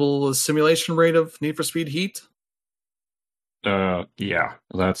means. Double the simulation rate of Need for Speed Heat? Yeah,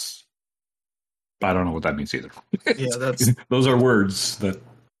 that's... I don't know what that means either. Yeah, that's... Those are words that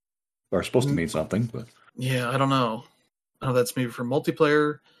are supposed to mean something, but... Yeah, I don't know. I don't know if that's maybe for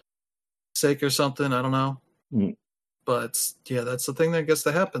multiplayer sake or something. I don't know. But, yeah, that's the thing that I guess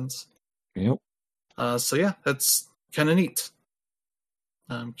that happens. Yep. So, yeah, that's kind of neat.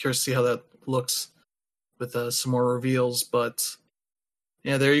 I'm curious to see how that looks with some more reveals, but...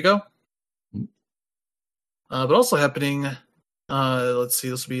 Yeah, there you go. But also happening, let's see,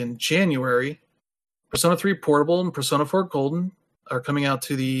 this will be in January. Persona 3 Portable and Persona 4 Golden are coming out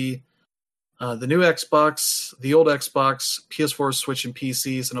to the new Xbox, the old Xbox, PS4, Switch, and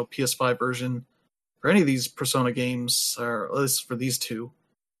PC. So no PS5 version for any of these Persona games, or at least for these two.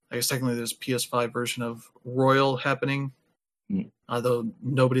 I guess technically there's a PS5 version of Royal happening, though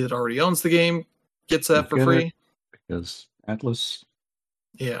nobody that already owns the game gets that for free. Because Atlas.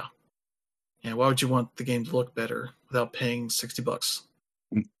 Yeah. Yeah, why would you want the game to look better without paying $60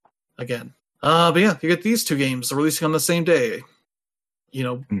 again? But yeah, you get these two games. They're releasing on the same day.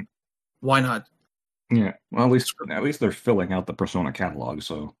 Why not? Yeah, well, at least they're filling out the Persona catalog,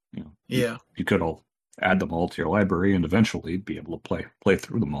 so you could all add them all to your library and eventually be able to play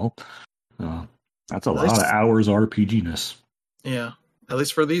through them all. That's a lot of hours RPGness. Yeah, at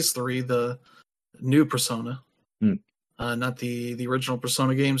least for these three, the new Persona. Not the original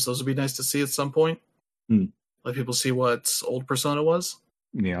Persona games. Those would be nice to see at some point. Let people see what old Persona was.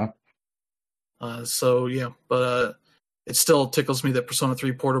 Yeah. So yeah, but it still tickles me that Persona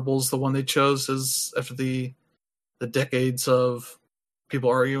 3 Portable is the one they chose, is after the decades of people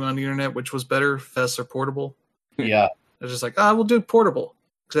arguing on the internet which was better, FES or Portable. Yeah. They're just like, we'll do Portable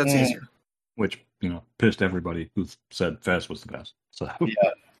because that's easier. Which pissed everybody who said FES was the best. So yeah,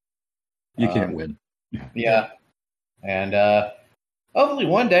 you can't win. Yeah. And hopefully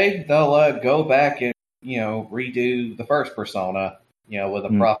one day they'll go back and, redo the first Persona, with a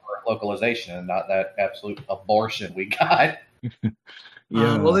proper localization and not that absolute abortion we got.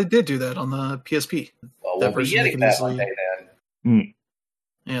 Yeah. Well, they did do that on the PSP. Well, we'll be getting that one day then.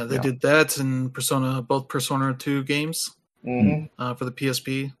 Yeah, they did that in both Persona 2 games for the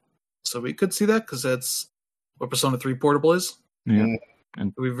PSP. So we could see that because that's what Persona 3 Portable is. Yeah.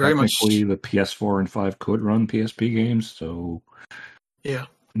 And we very much the PS4 and 5 could run PSP games, so yeah.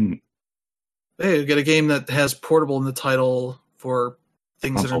 Hey, you get a game that has portable in the title for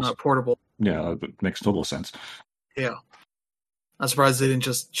things that are not portable. Yeah, that makes total sense. Yeah. I'm surprised they didn't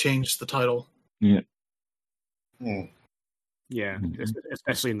just change the title. Yeah. Yeah,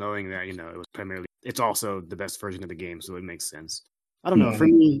 especially knowing that, it was it's also the best version of the game, so it makes sense. I don't know. For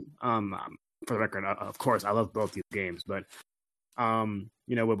me, for the record, of course, I love both these games, but when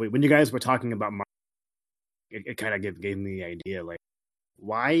you guys were talking about Mario, it kind of gave me the idea, like,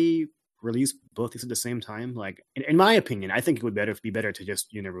 why release both these at the same time? Like, in my opinion, I think it would be better to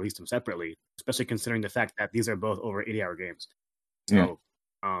just release them separately, especially considering the fact that these are both over 80-hour games. So,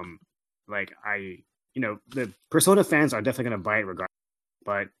 the Persona fans are definitely going to buy it regardless.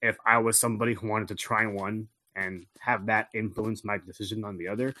 But if I was somebody who wanted to try one and have that influence my decision on the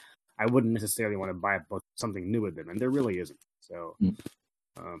other, I wouldn't necessarily want to buy something new with them, and there really isn't. So,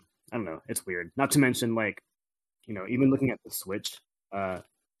 I don't know. It's weird. Not to mention, even looking at the Switch,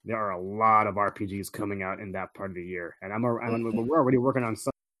 there are a lot of RPGs coming out in that part of the year, and we're already working on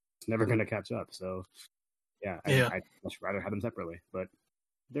something that's never going to catch up. So, I'd much rather have them separately, but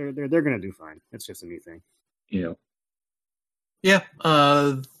they're going to do fine. It's just a me thing. Yeah. Yeah.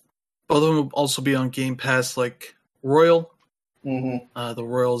 Both of them will also be on Game Pass, like Royal. The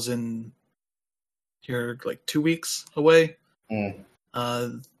Royal's in here like 2 weeks away.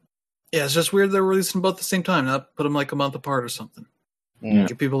 It's just weird they're releasing both at the same time, not put them like a month apart or something.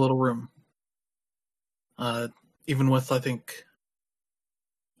 Give people a little room. Even with, I think,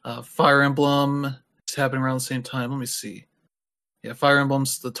 Fire Emblem is happening around the same time. Let me see. Yeah, Fire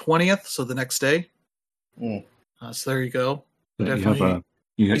Emblem's the 20th, so the next day. So there you go. You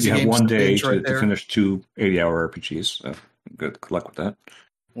have 1 day to finish 2 80-hour RPGs. Good luck with that.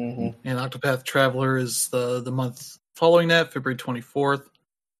 And Octopath Traveler is the month following that, February 24th.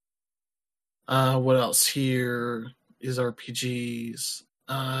 What else here is RPGs?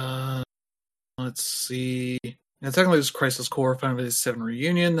 Let's see. Technically, it's Crisis Core Final Fantasy VII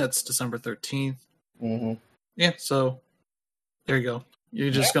Reunion. That's December 13th. Yeah, so there you go.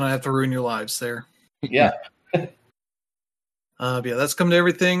 You're just going to have to ruin your lives there. Yeah. That's coming to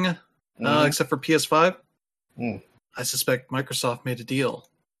everything except for PS5. I suspect Microsoft made a deal.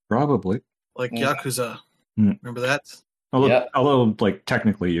 Probably. Like Yakuza. Remember that? Although,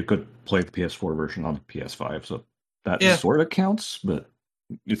 technically, you could play the PS4 version on the PS5, so that sort of counts, but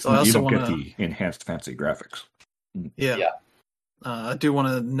you don't get the enhanced fancy graphics. I do want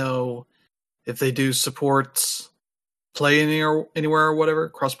to know if they do support Play Anywhere or whatever,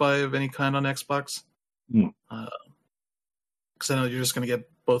 cross-buy of any kind on Xbox. Because I know you're just going to get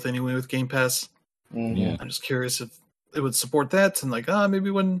both anyway with Game Pass. I'm just curious if it would support that, and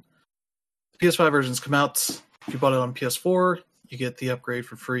maybe when the PS5 versions come out, if you bought it on PS4, you get the upgrade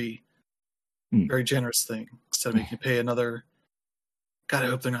for free. Very generous thing, instead of making you pay another. God, I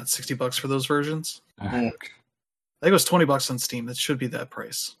hope they're not $60 for those versions. I think it was $20 on Steam. It should be that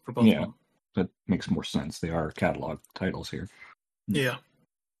price for both of them. That makes more sense. They are catalog titles here. Yeah.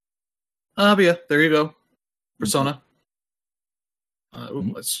 There you go. Persona.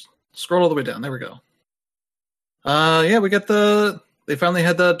 Let's scroll all the way down. There we go. We got they finally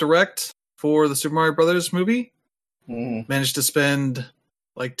had the direct for the Super Mario Brothers movie. Managed to spend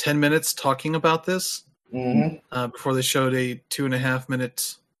 10 minutes talking about this before they showed a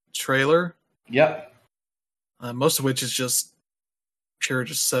 2.5-minute trailer. Yep. Most of which is just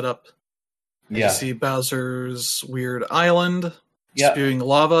set up. You see Bowser's weird island spewing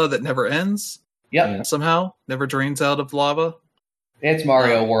lava that never ends. Somehow never drains out of lava. It's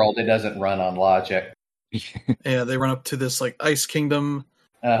Mario World. It doesn't run on logic. They run up to this ice kingdom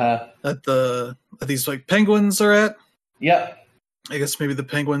that these penguins are at. Yep. I guess maybe the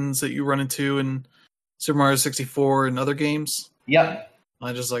penguins that you run into in Super Mario 64 and other games. Yep.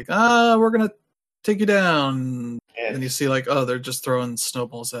 I just we're gonna take you down, and you see they're just throwing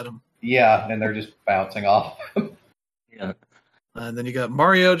snowballs at him. Yeah, and they're just bouncing off. And then you got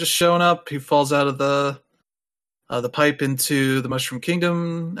Mario just showing up. He falls out of the pipe into the Mushroom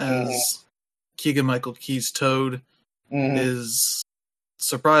Kingdom as Keegan-Michael Key's Toad is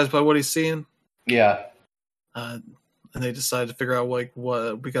surprised by what he's seeing. Yeah. And they decide to figure out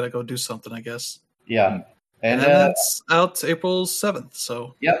what we got to go do something, I guess. Yeah. And that's out April 7th.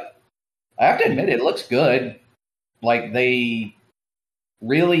 So yep, I have to admit it looks good. Like they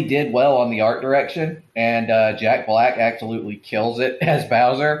really did well on the art direction, and Jack Black absolutely kills it as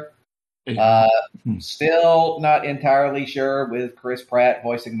Bowser. Still not entirely sure with Chris Pratt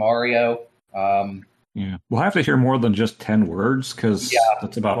voicing Mario. Yeah, we'll have to hear more than just 10 words because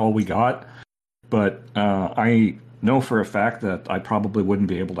that's about all we got. But I know for a fact that I probably wouldn't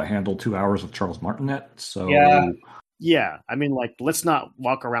be able to handle 2 hours of Charles Martinet. So yeah. I mean, like, let's not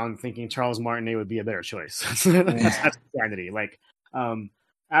walk around thinking Charles Martinet would be a better choice. That's insanity. Like,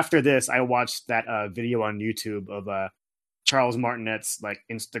 after this, I watched that video on YouTube of Charles Martinet's like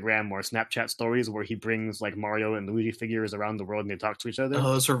Instagram or Snapchat stories where he brings like Mario and Luigi figures around the world and they talk to each other.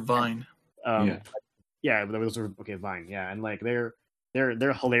 Oh, those are Vine. Yeah, those are okay, Vine. Yeah, and like they're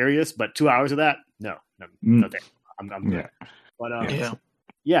hilarious, but 2 hours of that, no, thanks. I'm good. But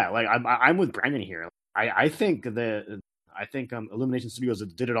like I'm with Brandon here. I think Illumination Studios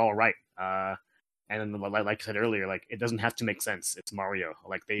did it all right. And like I said earlier, like it doesn't have to make sense. It's Mario.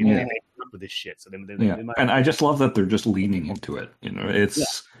 Like they made up with this shit. So they might... And I just love that they're just leaning into it. You know,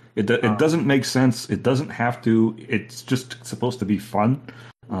 it doesn't make sense. It doesn't have to. It's just supposed to be fun.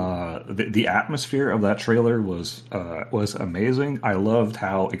 The atmosphere of that trailer was amazing. I loved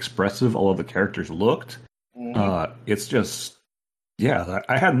how expressive all of the characters looked. It's just,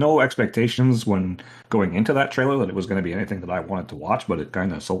 I had no expectations when going into that trailer that it was going to be anything that I wanted to watch, but it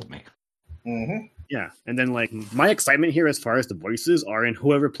kind of sold me. Yeah, and then like my excitement here as far as the voices are in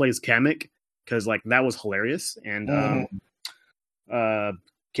whoever plays Kamek, because like that was hilarious, and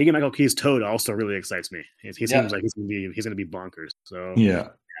Keegan-Michael Key's Toad also really excites me. He seems like he's gonna be bonkers. So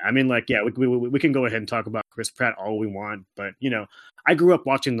I mean, like, we can go ahead and talk about Chris Pratt all we want, but you know, I grew up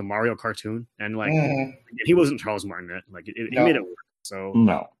watching the Mario cartoon, and like he wasn't Charles Martinet. Like it made it work. So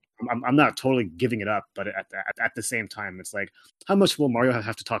no. I'm not totally giving it up, but at the same time, it's like, how much will Mario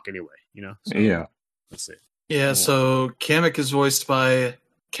have to talk anyway? You know? So, let's see. Yeah, so Kamek is voiced by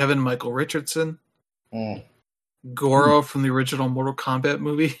Kevin Michael Richardson. Goro from the original Mortal Kombat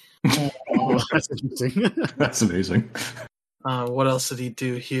movie. That's interesting. That's amazing. What else did he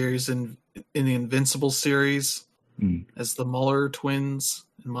do here? He's in the Invincible series as the Muller twins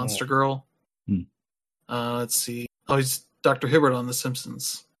and Monster Girl. Let's see. Oh, he's Dr. Hibbert on The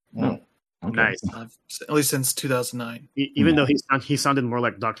Simpsons. Okay. Nice. At least since 2009. Even though he sounded more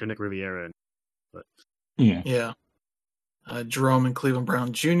like Dr. Nick Riviera. But Jerome and Cleveland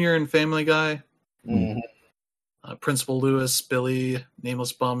Brown Jr. in Family Guy. Principal Lewis, Billy,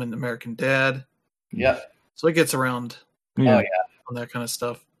 Nameless Bum, and American Dad. Yep. So he gets around on that kind of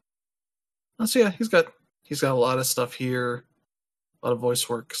stuff. So yeah, he's got a lot of stuff here, a lot of voice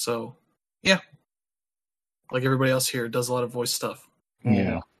work. So yeah, like everybody else here, does a lot of voice stuff.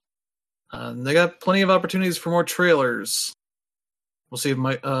 They got plenty of opportunities for more trailers. We'll see if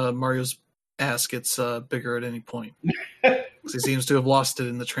Mario's ass gets bigger at any point. Because he seems to have lost it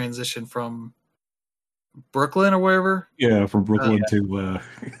in the transition from Brooklyn or wherever. Yeah, from Brooklyn to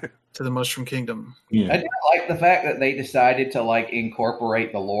the Mushroom Kingdom. I do like the fact that they decided to like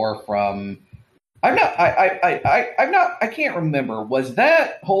incorporate the lore from. I can't remember. Was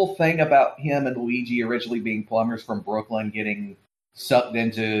that whole thing about him and Luigi originally being plumbers from Brooklyn getting sucked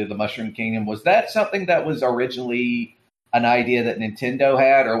into the Mushroom Kingdom? Was that something that was originally an idea that Nintendo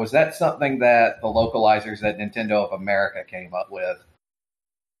had, or was that something that the localizers at Nintendo of America came up with?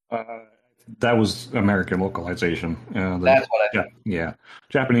 That was American localization. That's what I think. Yeah.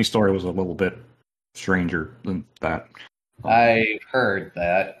 Japanese story was a little bit stranger than that. I heard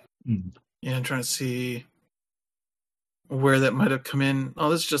that. Yeah, I'm trying to see where that might have come in.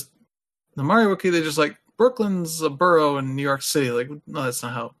 Oh, this is just the Mario Wiki. They just like Brooklyn's a borough in New York City. Like, no, that's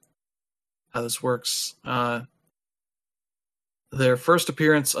not how this works. Their first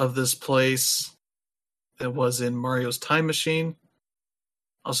appearance of this place, it was in Mario's Time Machine.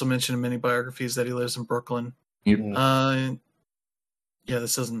 Also mentioned in many biographies that he lives in Brooklyn. Yep.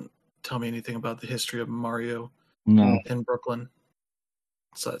 This doesn't tell me anything about the history of Mario in Brooklyn.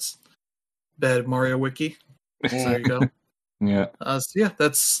 So that's bad Mario Wiki. So there you go.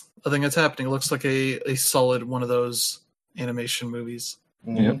 That's a thing that's happening. It looks like a solid one of those animation movies.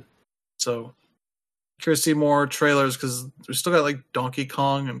 So curious to see more trailers because we still got like Donkey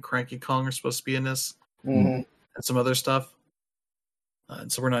Kong and Cranky Kong are supposed to be in this, and some other stuff. And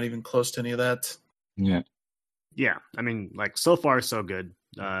so we're not even close to any of that. Yeah. I mean, like so far so good.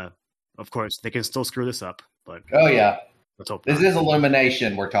 Of course, they can still screw this up, but let's hope this is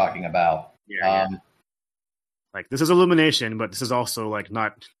Illumination we're talking about. Like this is Illumination, but this is also like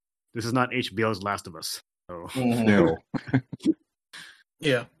not. This is not HBO's Last of Us. So.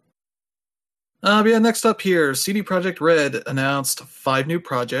 Yeah. Yeah, next up here, CD Projekt Red announced 5 new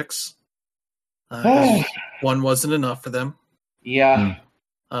projects. One wasn't enough for them. Yeah.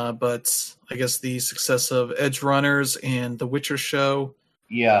 But I guess the success of Edge Runners and The Witcher show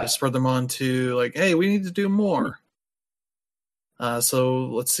spurred them on to like, hey, we need to do more. So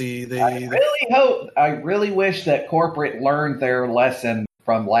let's see. I really wish that corporate learned their lesson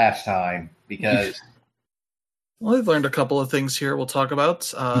from last time because. Well, they've learned a couple of things here we'll talk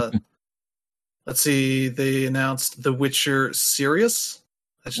about. Let's see. They announced The Witcher Sirius.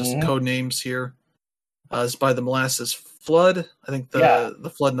 That's just code names here. It's by the Molasses Flood. I think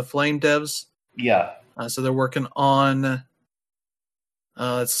the Flood and the Flame devs. Yeah. So they're working on.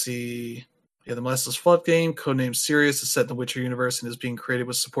 Let's see. Yeah, the Molasses Flood game, codenamed Sirius, is set in the Witcher universe and is being created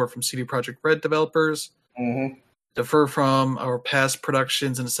with support from CD Projekt Red developers. Differ from our past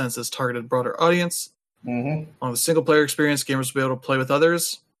productions in a sense it's targeted a broader audience. On the single-player experience, gamers will be able to play with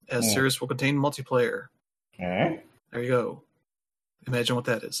others, as Sirius will contain multiplayer. There you go. Imagine what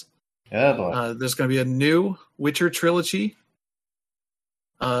that is. Oh, boy. There's going to be a new Witcher trilogy,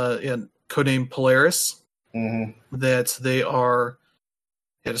 codenamed Polaris, that they are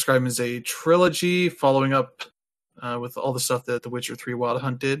described as a trilogy following up with all the stuff that The Witcher 3 Wild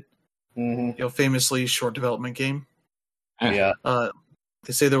Hunt did. Famously short development game. Yeah.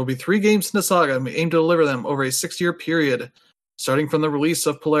 They say there will be 3 games in the saga, and we aim to deliver them over a 6-year period, starting from the release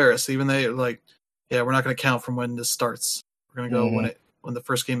of Polaris. Even they like, we're not going to count from when this starts. We're going to go when the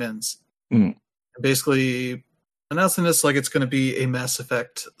first game ends. Basically, announcing this like it's going to be a Mass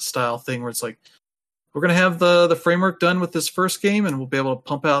Effect style thing, where it's like we're going to have the framework done with this first game, and we'll be able to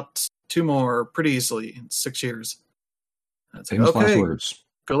pump out 2 more pretty easily in 6 years. That's like, okay, words.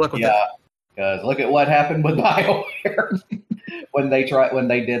 Good luck with that. Because look at what happened with BioWare when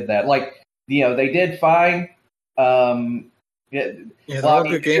they did that. Like, they did fine. They're all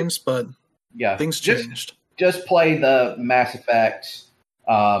good games, but things changed. Just play the Mass Effect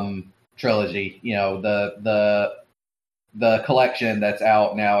trilogy. The collection that's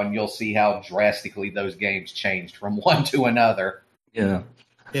out now, and you'll see how drastically those games changed from one to another. Yeah.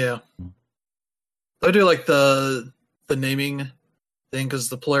 I do like the naming thing, because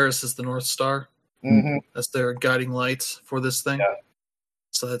the Polaris is the North Star. That's their guiding light for this thing.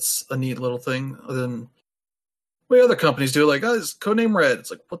 So that's a neat little thing. Other than the way other companies do it, like, it's codename Red.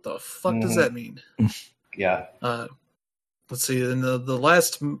 It's like, what the fuck does that mean? Let's see. And the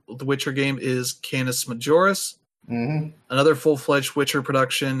last The Witcher game is Canis Majoris. Another full-fledged Witcher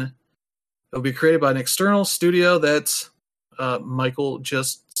production. It will be created by an external studio that Michael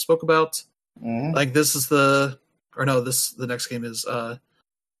just spoke about. Like, this is the next game is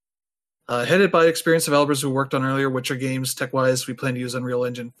headed by experienced developers who worked on earlier Witcher games. Tech-wise, we plan to use Unreal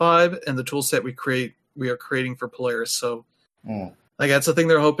Engine 5 and the toolset we are creating for Polaris. So, like, that's the thing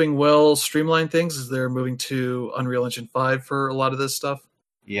they're hoping will streamline things, is they're moving to Unreal Engine 5 for a lot of this stuff.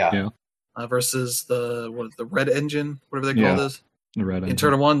 Versus the Red Engine, whatever they call this. The Red Engine.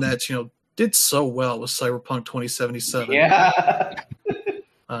 Internal one that, did so well with Cyberpunk 2077.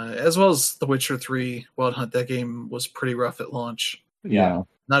 As well as The Witcher 3 Wild Hunt. That game was pretty rough at launch. Not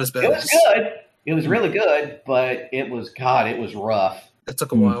as bad. It was good. It was really good, but it was rough. It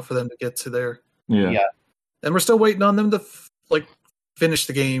took a while for them to get to there. Yeah. And we're still waiting on them to finish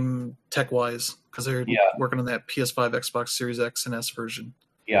the game tech-wise, because they're working on that PS5, Xbox Series X and S version.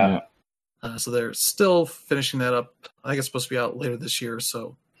 So they're still finishing that up. I think it's supposed to be out later this year,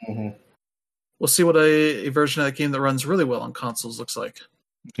 so we'll see what a version of that game that runs really well on consoles looks like.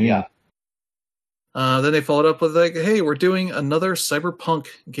 Then they followed up with like, hey, we're doing another Cyberpunk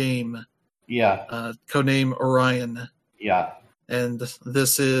game. Codename Orion. And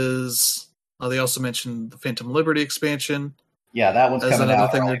this is... they also mentioned the Phantom Liberty expansion. That one's coming out. As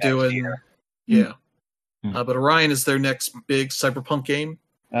another thing they're doing. But Orion is their next big Cyberpunk game.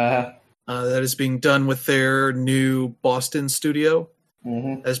 That is being done with their new Boston studio.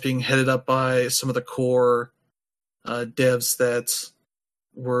 That's being headed up by some of the core devs that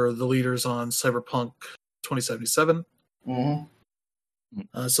were the leaders on Cyberpunk 2077.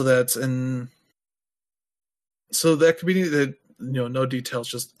 So that's so that could be that, no details,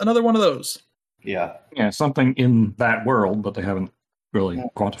 just another one of those. Something in that world, but they haven't really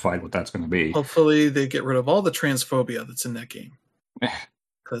quantified what that's going to be. Hopefully they get rid of all the transphobia that's in that game,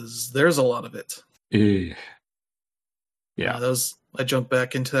 because there's a lot of it. I jumped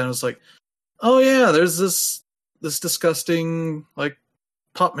back into that and was like, oh yeah, there's this disgusting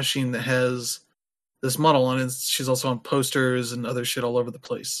pop machine that has this model on it. She's also on posters and other shit all over the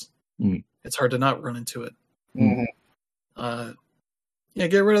place. It's hard to not run into it.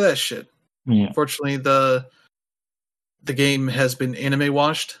 Get rid of that shit. Unfortunately, the game has been anime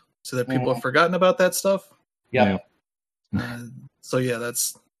washed so that people have forgotten about that stuff. Yeah. So yeah,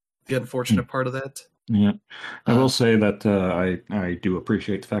 that's the unfortunate part of that. Yeah, I will say that I do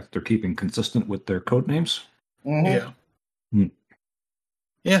appreciate the fact that they're keeping consistent with their code names. Yeah.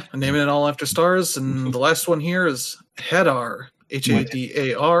 Yeah, naming it all after stars, and the last one here is Hadar,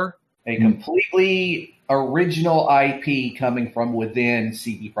 Hadar. A completely original IP coming from within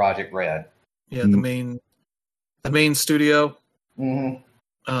CD Projekt Red. Yeah, the main studio.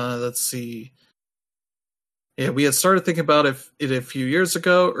 Let's see. Yeah, we had started thinking about it a few years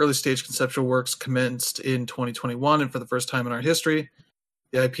ago. Early stage conceptual works commenced in 2021, and for the first time in our history,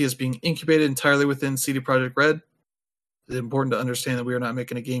 the IP is being incubated entirely within CD Projekt Red. It's important to understand that we are not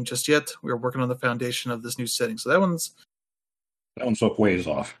making a game just yet. We are working on the foundation of this new setting. So that one's up ways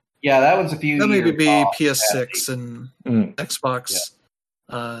off. Yeah, that one's a few. That years maybe be off, PS6 and Xbox.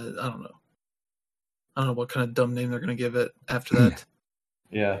 Yeah. I don't know. I don't know what kind of dumb name they're going to give it after that.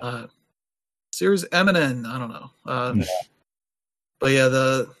 Yeah. Series M and N. I don't know. But yeah,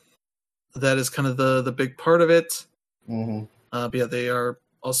 that is kind of the big part of it. But yeah, they are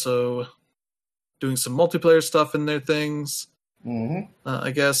also doing some multiplayer stuff in their things,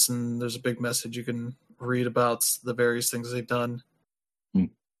 I guess, and there's a big message you can read about the various things they've done.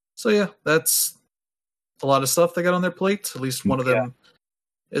 So yeah, that's a lot of stuff they got on their plate. At least one of them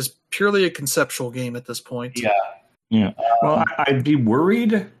is purely a conceptual game at this point. Yeah. Well, I'd be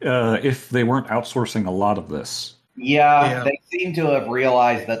worried if they weren't outsourcing a lot of this. Yeah, they seem to have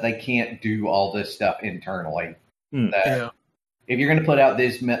realized that they can't do all this stuff internally. If you're going to put out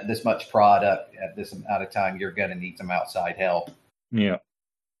this much product at this amount of time, you're going to need some outside help. Yeah,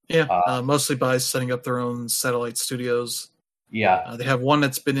 mostly by setting up their own satellite studios. Yeah. They have one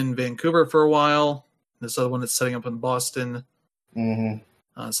that's been in Vancouver for a while. This other one that's setting up in Boston.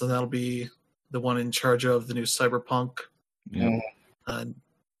 So that'll be the one in charge of the new Cyberpunk. Getting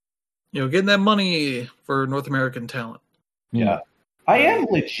that money for North American talent. Yeah. I am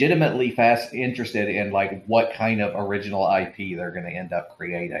legitimately interested in like what kind of original IP they're going to end up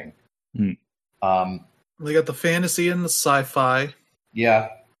creating. They got the fantasy and the sci-fi. Yeah.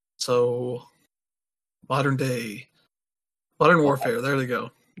 So modern warfare. There they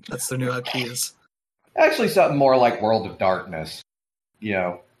go. That's their new IP is. Actually, something more like World of Darkness.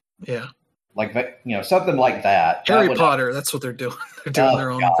 Yeah. Like something like that. Harry Potter. That's what they're doing. They're doing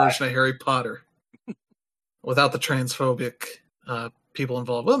their own version of Harry Potter without the transphobic people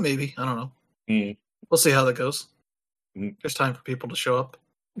involved. Well, maybe. I don't know. We'll see how that goes. There's time for people to show up.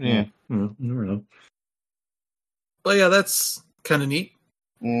 Yeah. Well, never know. But yeah, that's kind of neat.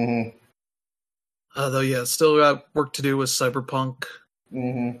 Though, still got work to do with Cyberpunk.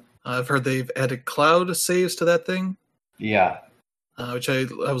 I've heard they've added cloud saves to that thing. Yeah. Which I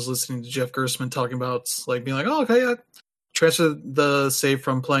was listening to Jeff Gerstmann talking about, like being like, oh, okay, yeah. Transfer the save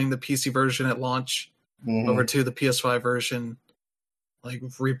from playing the PC version at launch over to the PS5 version, like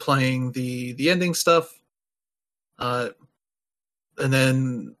replaying the ending stuff. And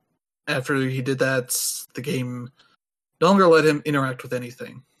then after he did that, the game no longer let him interact with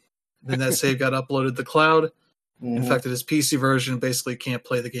anything. Then that save got uploaded to the cloud. Infected his PC version, basically can't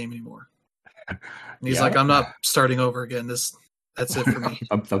play the game anymore. And he's like, I'm not starting over again. That's it for me.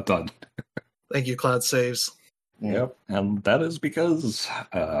 I'm done. Thank you, cloud saves. Yep, and that is because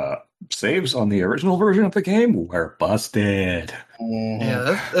saves on the original version of the game were busted.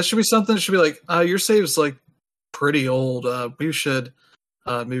 Yeah, that should be something. It should be like, your save's like pretty old. We should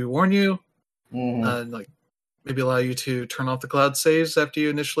maybe warn you, like maybe allow you to turn off the cloud saves after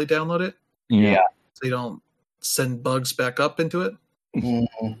you initially download it. Yeah, so you don't send bugs back up into it.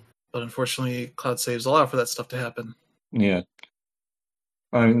 But unfortunately, cloud saves allow for that stuff to happen. Yeah,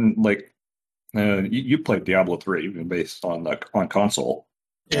 I mean, like. You played Diablo 3 based on console.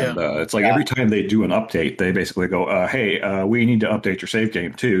 And it's like every time they do an update, they basically go, hey, we need to update your save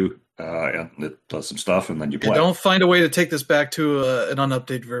game too. And it does some stuff, and then you play. Don't find a way to take this back to an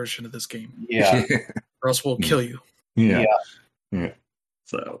unupdated version of this game. Yeah. Or else we'll kill you. Yeah.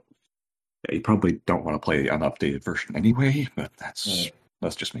 So, you probably don't want to play the unupdated version anyway, but that's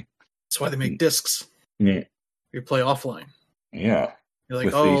just me. That's why they make discs. Yeah. You play offline. Yeah. You're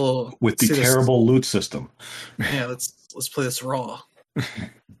like, with the terrible loot system. Yeah, let's play this raw.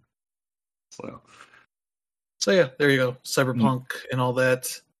 So yeah, there you go. Cyberpunk and all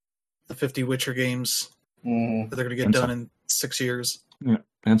that. The 50 Witcher games that they're going to get done in 6 years. Yeah,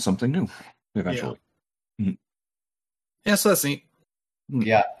 and something new eventually. Yeah, so that's neat.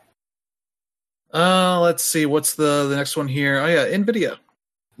 Yeah. Let's see. What's the next one here? Oh yeah, NVIDIA.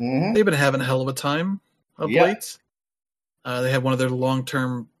 They've been having a hell of a time of late. They had one of their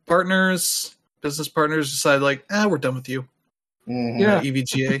long-term business partners, decide like, we're done with you. Yeah,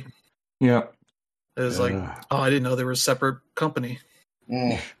 EVGA. Yeah. It was like, I didn't know they were a separate company.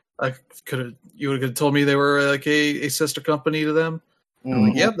 I you would have told me they were like a sister company to them. I'm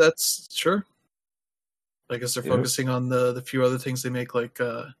like, yeah, that's sure. I guess they're focusing on the few other things they make, like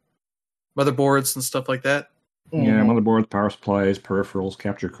motherboards and stuff like that. Yeah, motherboards, power supplies, peripherals,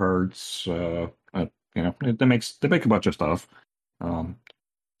 capture cards. They make a bunch of stuff.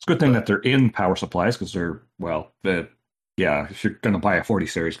 It's a good thing that they're in power supplies because they're if you're going to buy a 40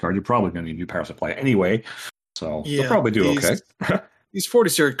 series card, you're probably going to need a new power supply anyway. So they'll probably do okay. These 40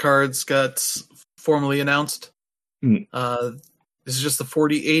 series cards got formally announced. This is just the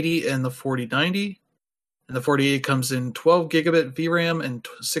 4080 and the 4090. And the 4080 comes in 12 gigabit VRAM and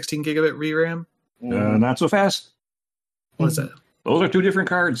 16 gigabit VRAM. Not so fast. What is that? Those are two different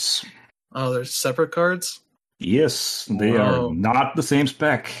cards. Oh, they're separate cards? Yes, they are not the same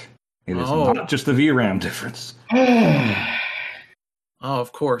spec. It is not just the VRAM difference.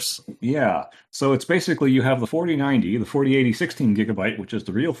 Of course. Yeah. So it's basically you have the 4090, the 4080 16 gigabyte, which is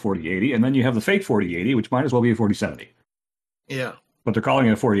the real 4080, and then you have the fake 4080, which might as well be a 4070. Yeah. But they're calling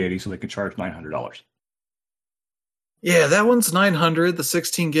it a 4080 so they can charge $900. Yeah, that one's $900. The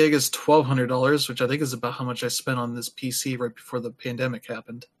 16 gig is $1,200, which I think is about how much I spent on this PC right before the pandemic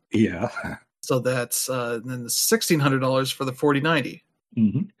happened. Yeah. So that's then the $1,600 for the 4090,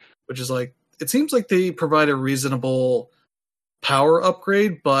 which is like, it seems like they provide a reasonable power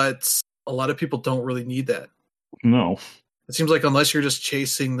upgrade, but a lot of people don't really need that. No. It seems like unless you're just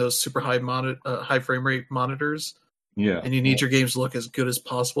chasing those super high frame rate monitors, and you need your games to look as good as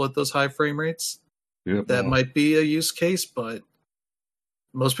possible at those high frame rates, that might be a use case, but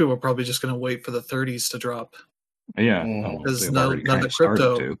most people are probably just going to wait for the 30s to drop. Yeah, because none of the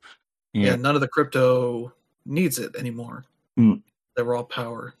crypto, none of the crypto needs it anymore. They're raw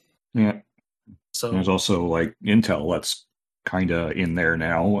power. Yeah. So there's also like Intel that's kind of in there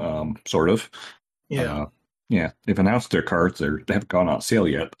now, sort of. Yeah. They've announced their cards. They haven't gone on sale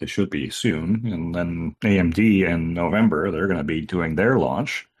yet. They should be soon. And then AMD in November, they're going to be doing their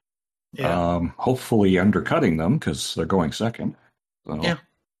launch. Yeah. Hopefully undercutting them because they're going second. So. Yeah.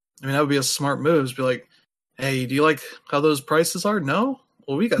 I mean, that would be a smart move. To be like, hey, do you like how those prices are? No?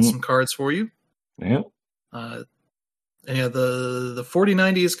 Well, we got some cards for you. Yeah. And the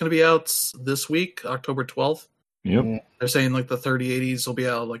 4090 is going to be out this week, October 12th. Yep. They're saying like the 3080s will be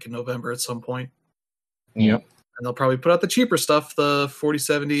out like in November at some point. Yep. And they'll probably put out the cheaper stuff, the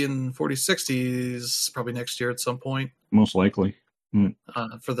 4070 and 4060s, probably next year at some point. Most likely.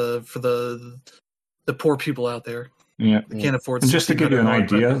 For the poor people out there. Yeah. They can't afford. And just to give you an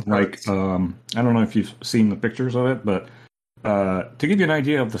idea, like I don't know if you've seen the pictures of it, but to give you an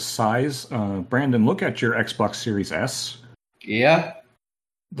idea of the size, Brandon, look at your Xbox Series S. Yeah.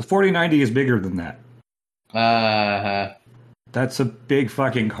 The 4090 is bigger than that. That's a big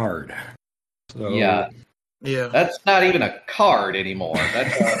fucking card. So, yeah. That's not even a card anymore.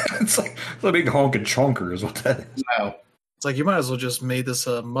 That's it's like a big honking chunker is what that is. No. It's like you might as well just made this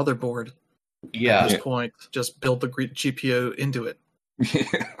a motherboard. Yeah. At this point, just build the GPU into it.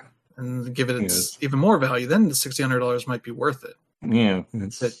 And give it even more value. Then the $1,600 might be worth it. Yeah.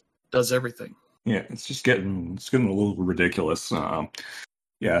 It does everything. Yeah, it's getting a little ridiculous. To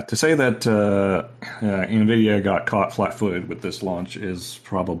say that NVIDIA got caught flat-footed with this launch is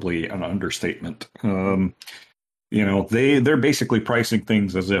probably an understatement. They're basically pricing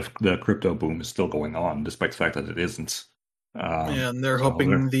things as if the crypto boom is still going on, despite the fact that it isn't. And they're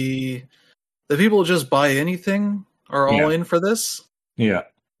hoping the people who just buy anything are all in for this. Yeah.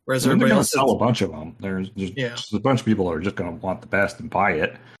 Whereas everybody else sell a bunch of them. There's just a bunch of people that are just going to want the best and buy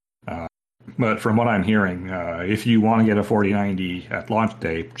it. But from what I'm hearing, if you want to get a 4090 at launch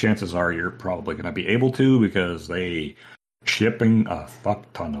day, chances are you're probably going to be able to because they shipping a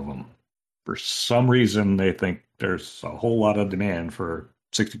fuck ton of them. For some reason, they think there's a whole lot of demand for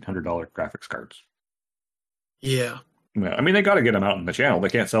 $1,600 graphics cards. Yeah. I mean, they got to get them out in the channel. They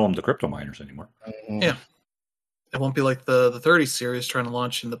can't sell them to crypto miners anymore. Yeah. It won't be like the 30 series trying to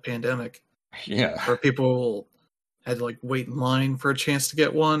launch in the pandemic. Yeah. Where people had to wait in line for a chance to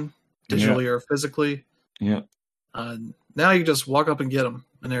get one, digitally or physically. Yeah. Now you just walk up and get them,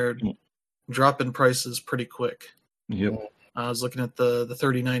 and they're dropping prices pretty quick. Yep. I was looking at the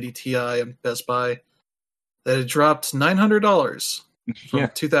 3090 Ti at Best Buy. That had dropped $900 from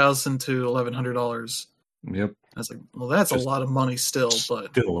 $2,000 to $1,100. Yep. I was like, well, that's just a lot of money still,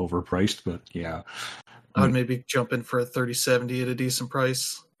 but still overpriced. But yeah, I would maybe jump in for a 3070 at a decent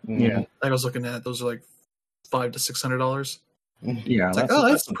price. Yeah, I was looking at those are like $500 to $600. Yeah, it's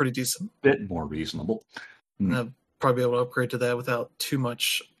that's pretty decent. Bit more reasonable. And I'd probably be able to upgrade to that without too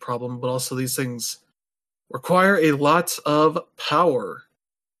much problem. But also, these things require a lot of power.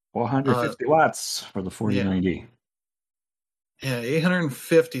 450 watts for the 4090. Yeah,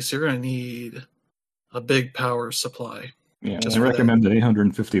 850. So you're going to need a big power supply. Yeah, I recommend the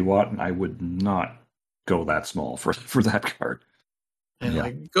 850 watt, and I would not go that small for that card. And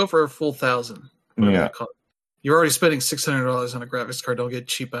like go for a full 1,000. Yeah. You're already spending $600 on a graphics card. Don't get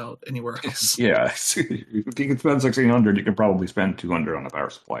cheap out anywhere else. Yeah. If you can spend $1,600, you can probably spend $200 on a power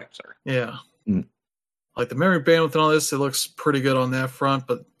supply. Sorry. Yeah. Like the memory bandwidth and all this, it looks pretty good on that front,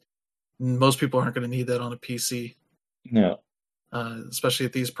 but most people aren't going to need that on a PC. No. Especially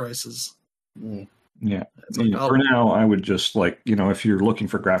at these prices. Yeah. For now, I would just if you're looking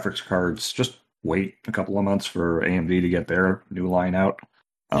for graphics cards, just wait a couple of months for AMD to get their new line out.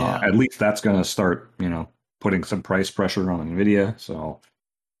 At least that's going to start, putting some price pressure on NVIDIA. So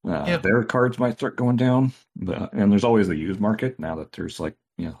their cards might start going down. And there's always the used market now that there's a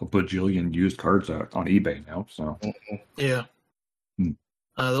bajillion used cards out on eBay now. So yeah.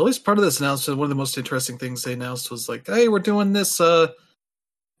 The least part of this announcement, one of the most interesting things they announced was like, hey, we're doing this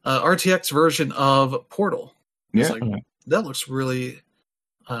RTX version of Portal. Yeah. That looks really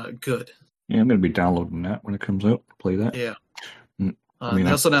good. Yeah, I'm going to be downloading that when it comes out. Play that. Yeah. I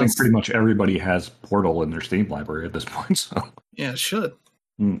think pretty much everybody has Portal in their Steam library at this point. So yeah, it should.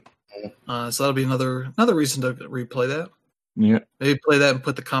 So that'll be another reason to replay that. Yeah. Maybe play that and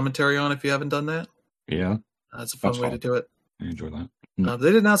put the commentary on if you haven't done that. Yeah. That's a fun way to do it. I enjoy that.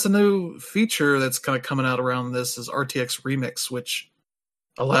 They did announce a new feature that's kind of coming out around this is RTX Remix, which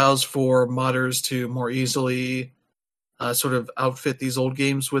allows for modders to more easily sort of outfit these old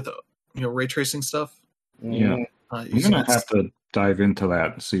games with ray tracing stuff. Yeah. I'm going to have to dive into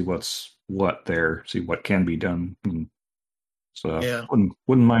that and see see what can be done. So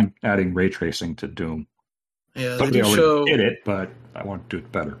wouldn't mind adding ray tracing to Doom. Yeah, they do did it, but I want to do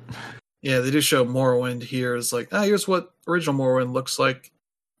it better. Yeah, they do show Morrowind here. It's like, here's what original Morrowind looks like.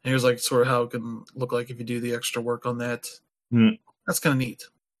 And here's like sort of how it can look like if you do the extra work on that. That's kind of neat.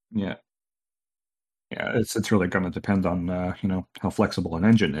 Yeah. Yeah, it's really going to depend on how flexible an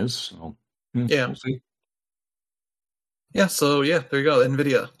engine is. So we'll see. Yeah, so there you go.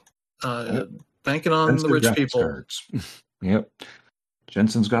 NVIDIA. Banking on the rich people. Cards. Yep.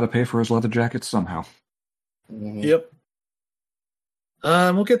 Jensen's got to pay for his leather jackets somehow. Yep.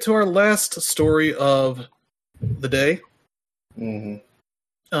 We'll get to our last story of the day.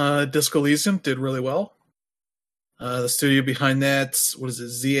 Disco Elysium did really well. The studio behind that, what is it,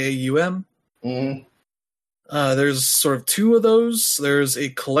 ZAUM? There's sort of two of those. There's a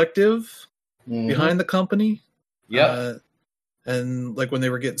collective behind the company. Yeah. And like when they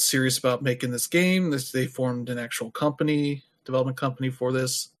were getting serious about making this game, they formed an actual development company for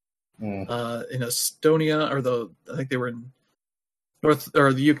this. In Estonia, I think they were in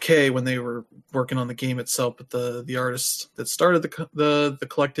the UK when they were working on the game itself, but the artists that started the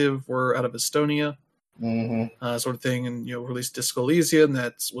collective were out of Estonia, sort of thing, and released Disco Elysium.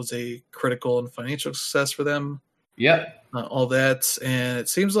 That was a critical and financial success for them. Yep. All that, and it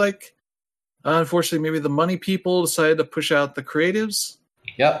seems like, unfortunately, maybe the money people decided to push out the creatives.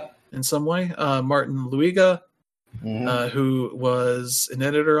 Yep. In some way, Martin Luiga, who was an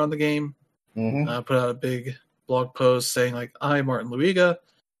editor on the game, put out a big blog post saying, like, I, Martin Luiga,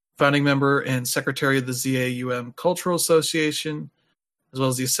 founding member and secretary of the ZAUM Cultural Association, as well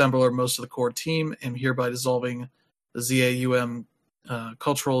as the assembler of most of the core team, am hereby dissolving the ZAUM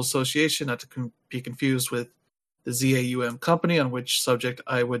Cultural Association, not to be confused with the ZAUM company, on which subject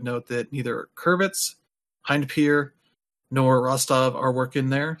I would note that neither Kurvitz, Hindpier, nor Rostov are working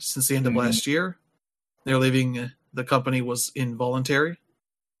there since the end of last year. Their leaving the company was involuntary.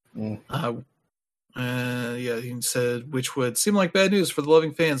 He said, which would seem like bad news for the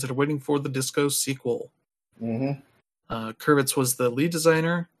loving fans that are waiting for the Disco sequel. Kurvitz was the lead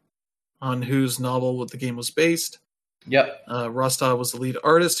designer on whose novel the game was based. Yep. Rostov was the lead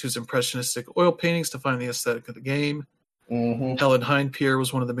artist whose impressionistic oil paintings define the aesthetic of the game. Helen Hindpier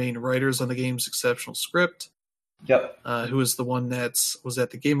was one of the main writers on the game's exceptional script. Yep. Who was the one that was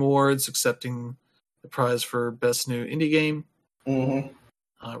at the Game Awards accepting the prize for Best New Indie Game.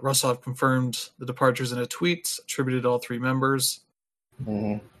 Rostov confirmed the departures in a tweet, attributed all three members.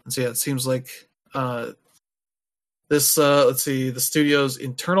 And so, it seems like this, the studio's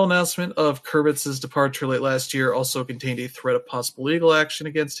internal announcement of Kurvitz's departure late last year also contained a threat of possible legal action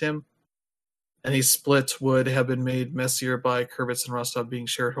against him. Any split would have been made messier by Kurvitz and Rostov being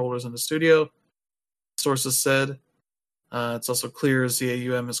shareholders in the studio, sources said. It's also clear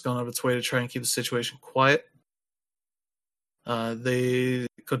ZAUM has gone out of its way to try and keep the situation quiet.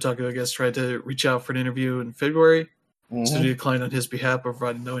 Kotaku, I guess, tried to reach out for an interview in February Mm-hmm. Studio declined on his behalf,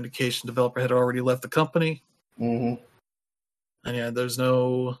 providing no indication the developer had already left the company. Mm-hmm. And yeah, there's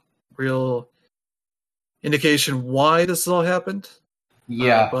no real indication why this all happened.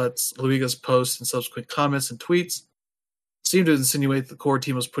 Yeah. But Luiga's posts and subsequent comments and tweets seem to insinuate the core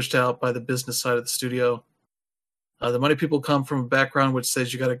team was pushed out by the business side of the studio. The money people come from a background which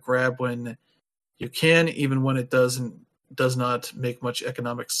says you got to grab when you can, even when it does not make much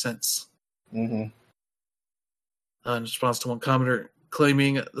economic sense. Mm-hmm. In response to one commenter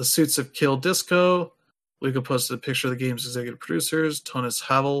claiming the suits have killed Disco, Luiga posted a picture of the game's executive producers, Thomas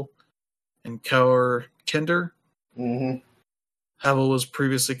Havel and Kaur Kender. Mm-hmm. Havel was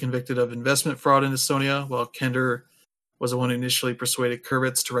previously convicted of investment fraud in Estonia, while Kender was the one who initially persuaded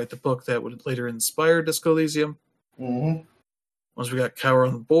Kurvitz to write the book that would later inspire Disco Elysium. Mm-hmm. Once we got Kaur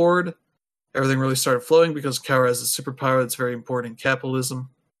on board, everything really started flowing because Kaur has a superpower that's very important in capitalism.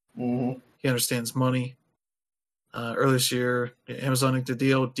 Mm-hmm. He understands money. Earlier this year, Amazon inked a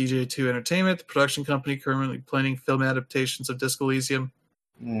deal with DJ2 Entertainment, the production company currently planning film adaptations of Disco Elysium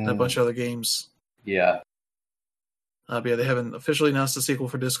and a bunch of other games. Yeah. But yeah, they haven't officially announced a sequel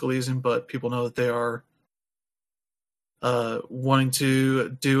for Disco Elysium, but people know that they are wanting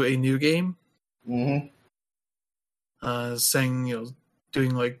to do a new game. Mm-hmm. Saying,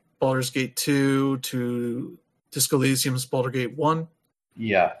 doing like Baldur's Gate 2 to Disco Elysium's Baldur's Gate 1.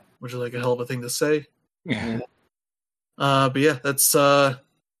 Yeah. Which is like a hell of a thing to say. Mm-hmm. But yeah, that's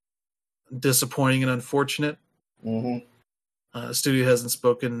disappointing and unfortunate. Mm-hmm. Studio hasn't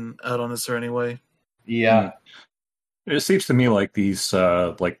spoken out on this or anyway. Yeah. It seems to me like these,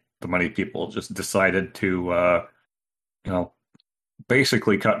 like the money people just decided to,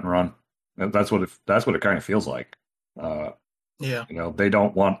 basically cut and run. That's what it kind of feels like. Yeah. They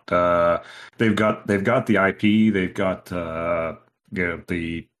don't want. They've got the IP. They've got the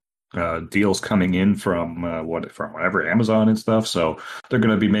deals coming in from whatever Amazon and stuff. So they're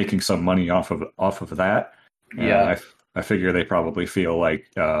going to be making some money off of that. Yeah. I figure they probably feel like,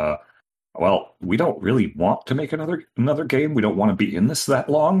 well, we don't really want to make another game. We don't want to be in this that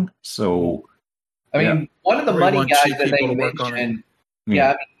long. So, I mean, one of the money guys that they mentioned.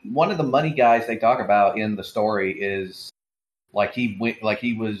 Yeah, I mean, one of the money guys they talk about in the story is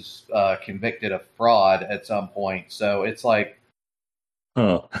he was convicted of fraud at some point. So it's like,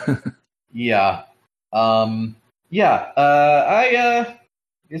 huh. Yeah.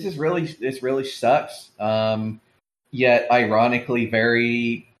 This really sucks. Yet ironically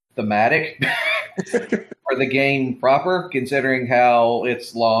very thematic for the game proper, considering how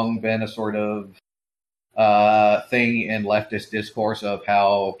it's long been a sort of thing in leftist discourse of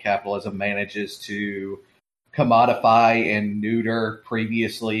how capitalism manages to commodify and neuter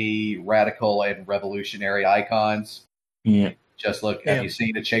previously radical and revolutionary icons. Yeah. Just look, have you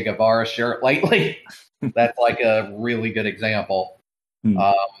seen a Che Guevara shirt lately? That's like a really good example.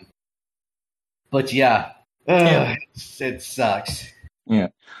 But yeah, it sucks. Yeah.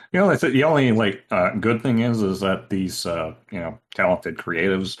 That's it. The only good thing is that these talented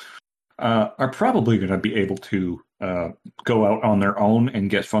creatives are probably going to be able to go out on their own and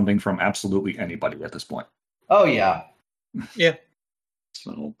get funding from absolutely anybody at this point. Oh yeah. Yeah.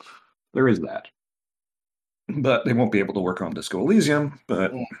 So there is that. But they won't be able to work on Disco Elysium,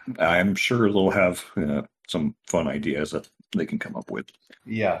 but I'm sure they'll have some fun ideas that they can come up with.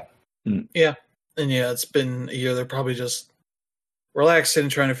 Yeah. Yeah. And yeah, it's been a year. They're probably just relaxing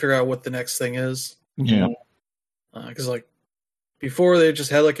and trying to figure out what the next thing is. Yeah. Because before they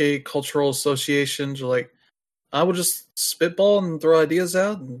just had a cultural association. They're I will just spitball and throw ideas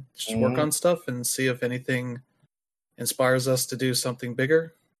out and just work on stuff and see if anything inspires us to do something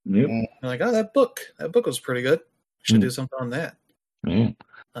bigger. Yep. And that book was pretty good. We should do something on that. Kind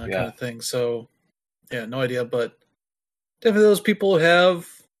of thing. So, yeah, no idea, but definitely those people have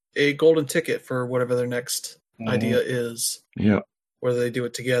a golden ticket for whatever their next idea is. Yeah. Whether they do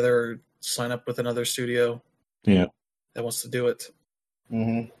it together or sign up with another studio. Yeah. That wants to do it.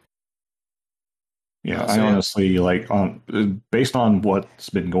 Mm-hmm. Yeah, I honestly based on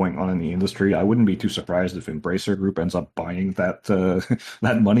what's been going on in the industry, I wouldn't be too surprised if Embracer Group ends up buying that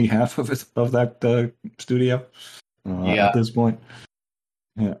that money half of that studio. At this point.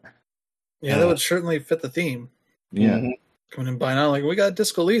 Yeah. Yeah, that would certainly fit the theme. Yeah. Coming and buying out we got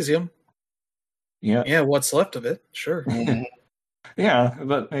Disco Elysium. Yeah. Yeah, what's left of it? Sure. Yeah,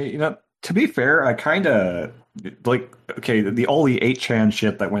 but to be fair, I kind of the Oli 8chan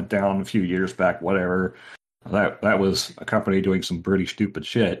shit that went down a few years back, whatever. That was a company doing some pretty stupid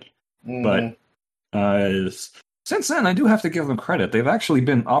shit. But since then, I do have to give them credit. They've actually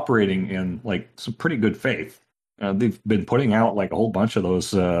been operating in some pretty good faith. They've been putting out a whole bunch of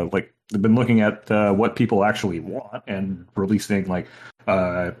those they've been looking at what people actually want and releasing like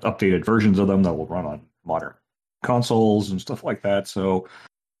updated versions of them that will run on modern consoles and stuff like that. So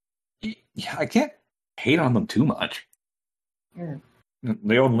yeah, I can't hate on them too much. Yeah.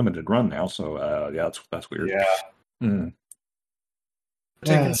 They own limited run now, so yeah, that's weird. Yeah. Mm.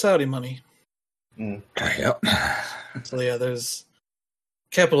 Taking Saudi money. Yep. So yeah, there's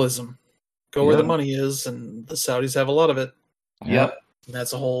capitalism. Go where the money is, and the Saudis have a lot of it. Yep. And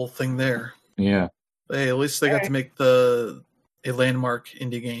that's a whole thing there. Yeah. Hey, at least they got to make a landmark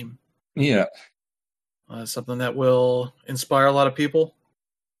indie game. Yeah. Something that will inspire a lot of people.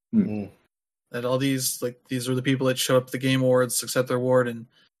 Mm. That all these are the people that show up at the Game Awards, accept their award, and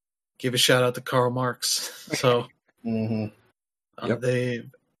give a shout out to Karl Marx. So they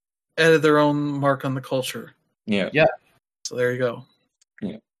added their own mark on the culture. Yeah. Yeah. So there you go.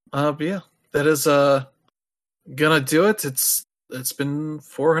 Yeah. But yeah, that is gonna do it. It's been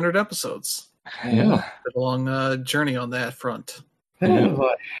 400 episodes. Yeah. Been a long journey on that front. Yeah.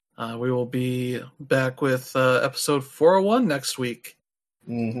 We will be back with episode 401 next week.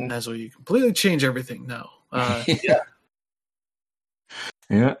 As we completely change everything now. Yeah.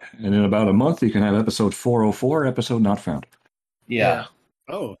 Yeah. And in about a month, you can have episode 404, episode not found. Yeah.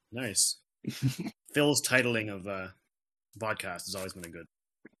 Oh, nice. Phil's titling of podcast has always been good.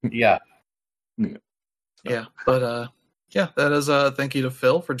 Yeah. Yeah. But yeah, that is thank you to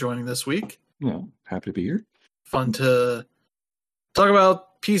Phil for joining this week. Yeah. Happy to be here. Fun to talk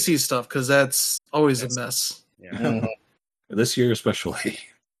about PC stuff because that's always a mess. Yeah. This year especially.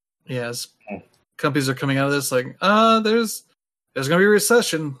 Yes. Companies are coming out of this like, there's going to be a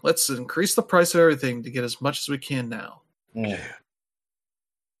recession. Let's increase the price of everything to get as much as we can now.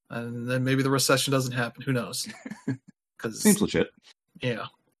 And then maybe the recession doesn't happen. Who knows? Seems legit. Yeah.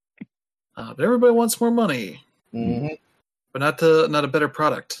 But everybody wants more money. But not a better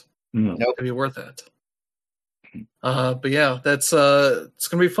product. Nope. To be worth it. But yeah, that's it's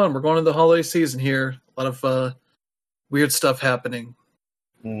going to be fun. We're going into the holiday season here. A lot of weird stuff happening.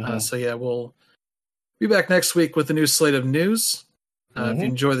 So yeah, we'll be back next week with a new slate of news. If you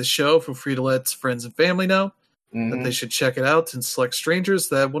enjoy the show, feel free to let friends and family know that they should check it out, and select strangers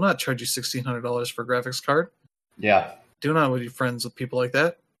that will not charge you $1,600 for a graphics card. Yeah. Do not be friends with people like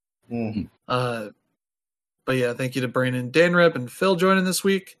that. But yeah, thank you to Brandon, Danreb, and Phil joining this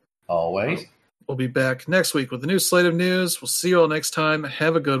week. Always. We'll be back next week with a new slate of news. We'll see you all next time.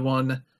 Have a good one.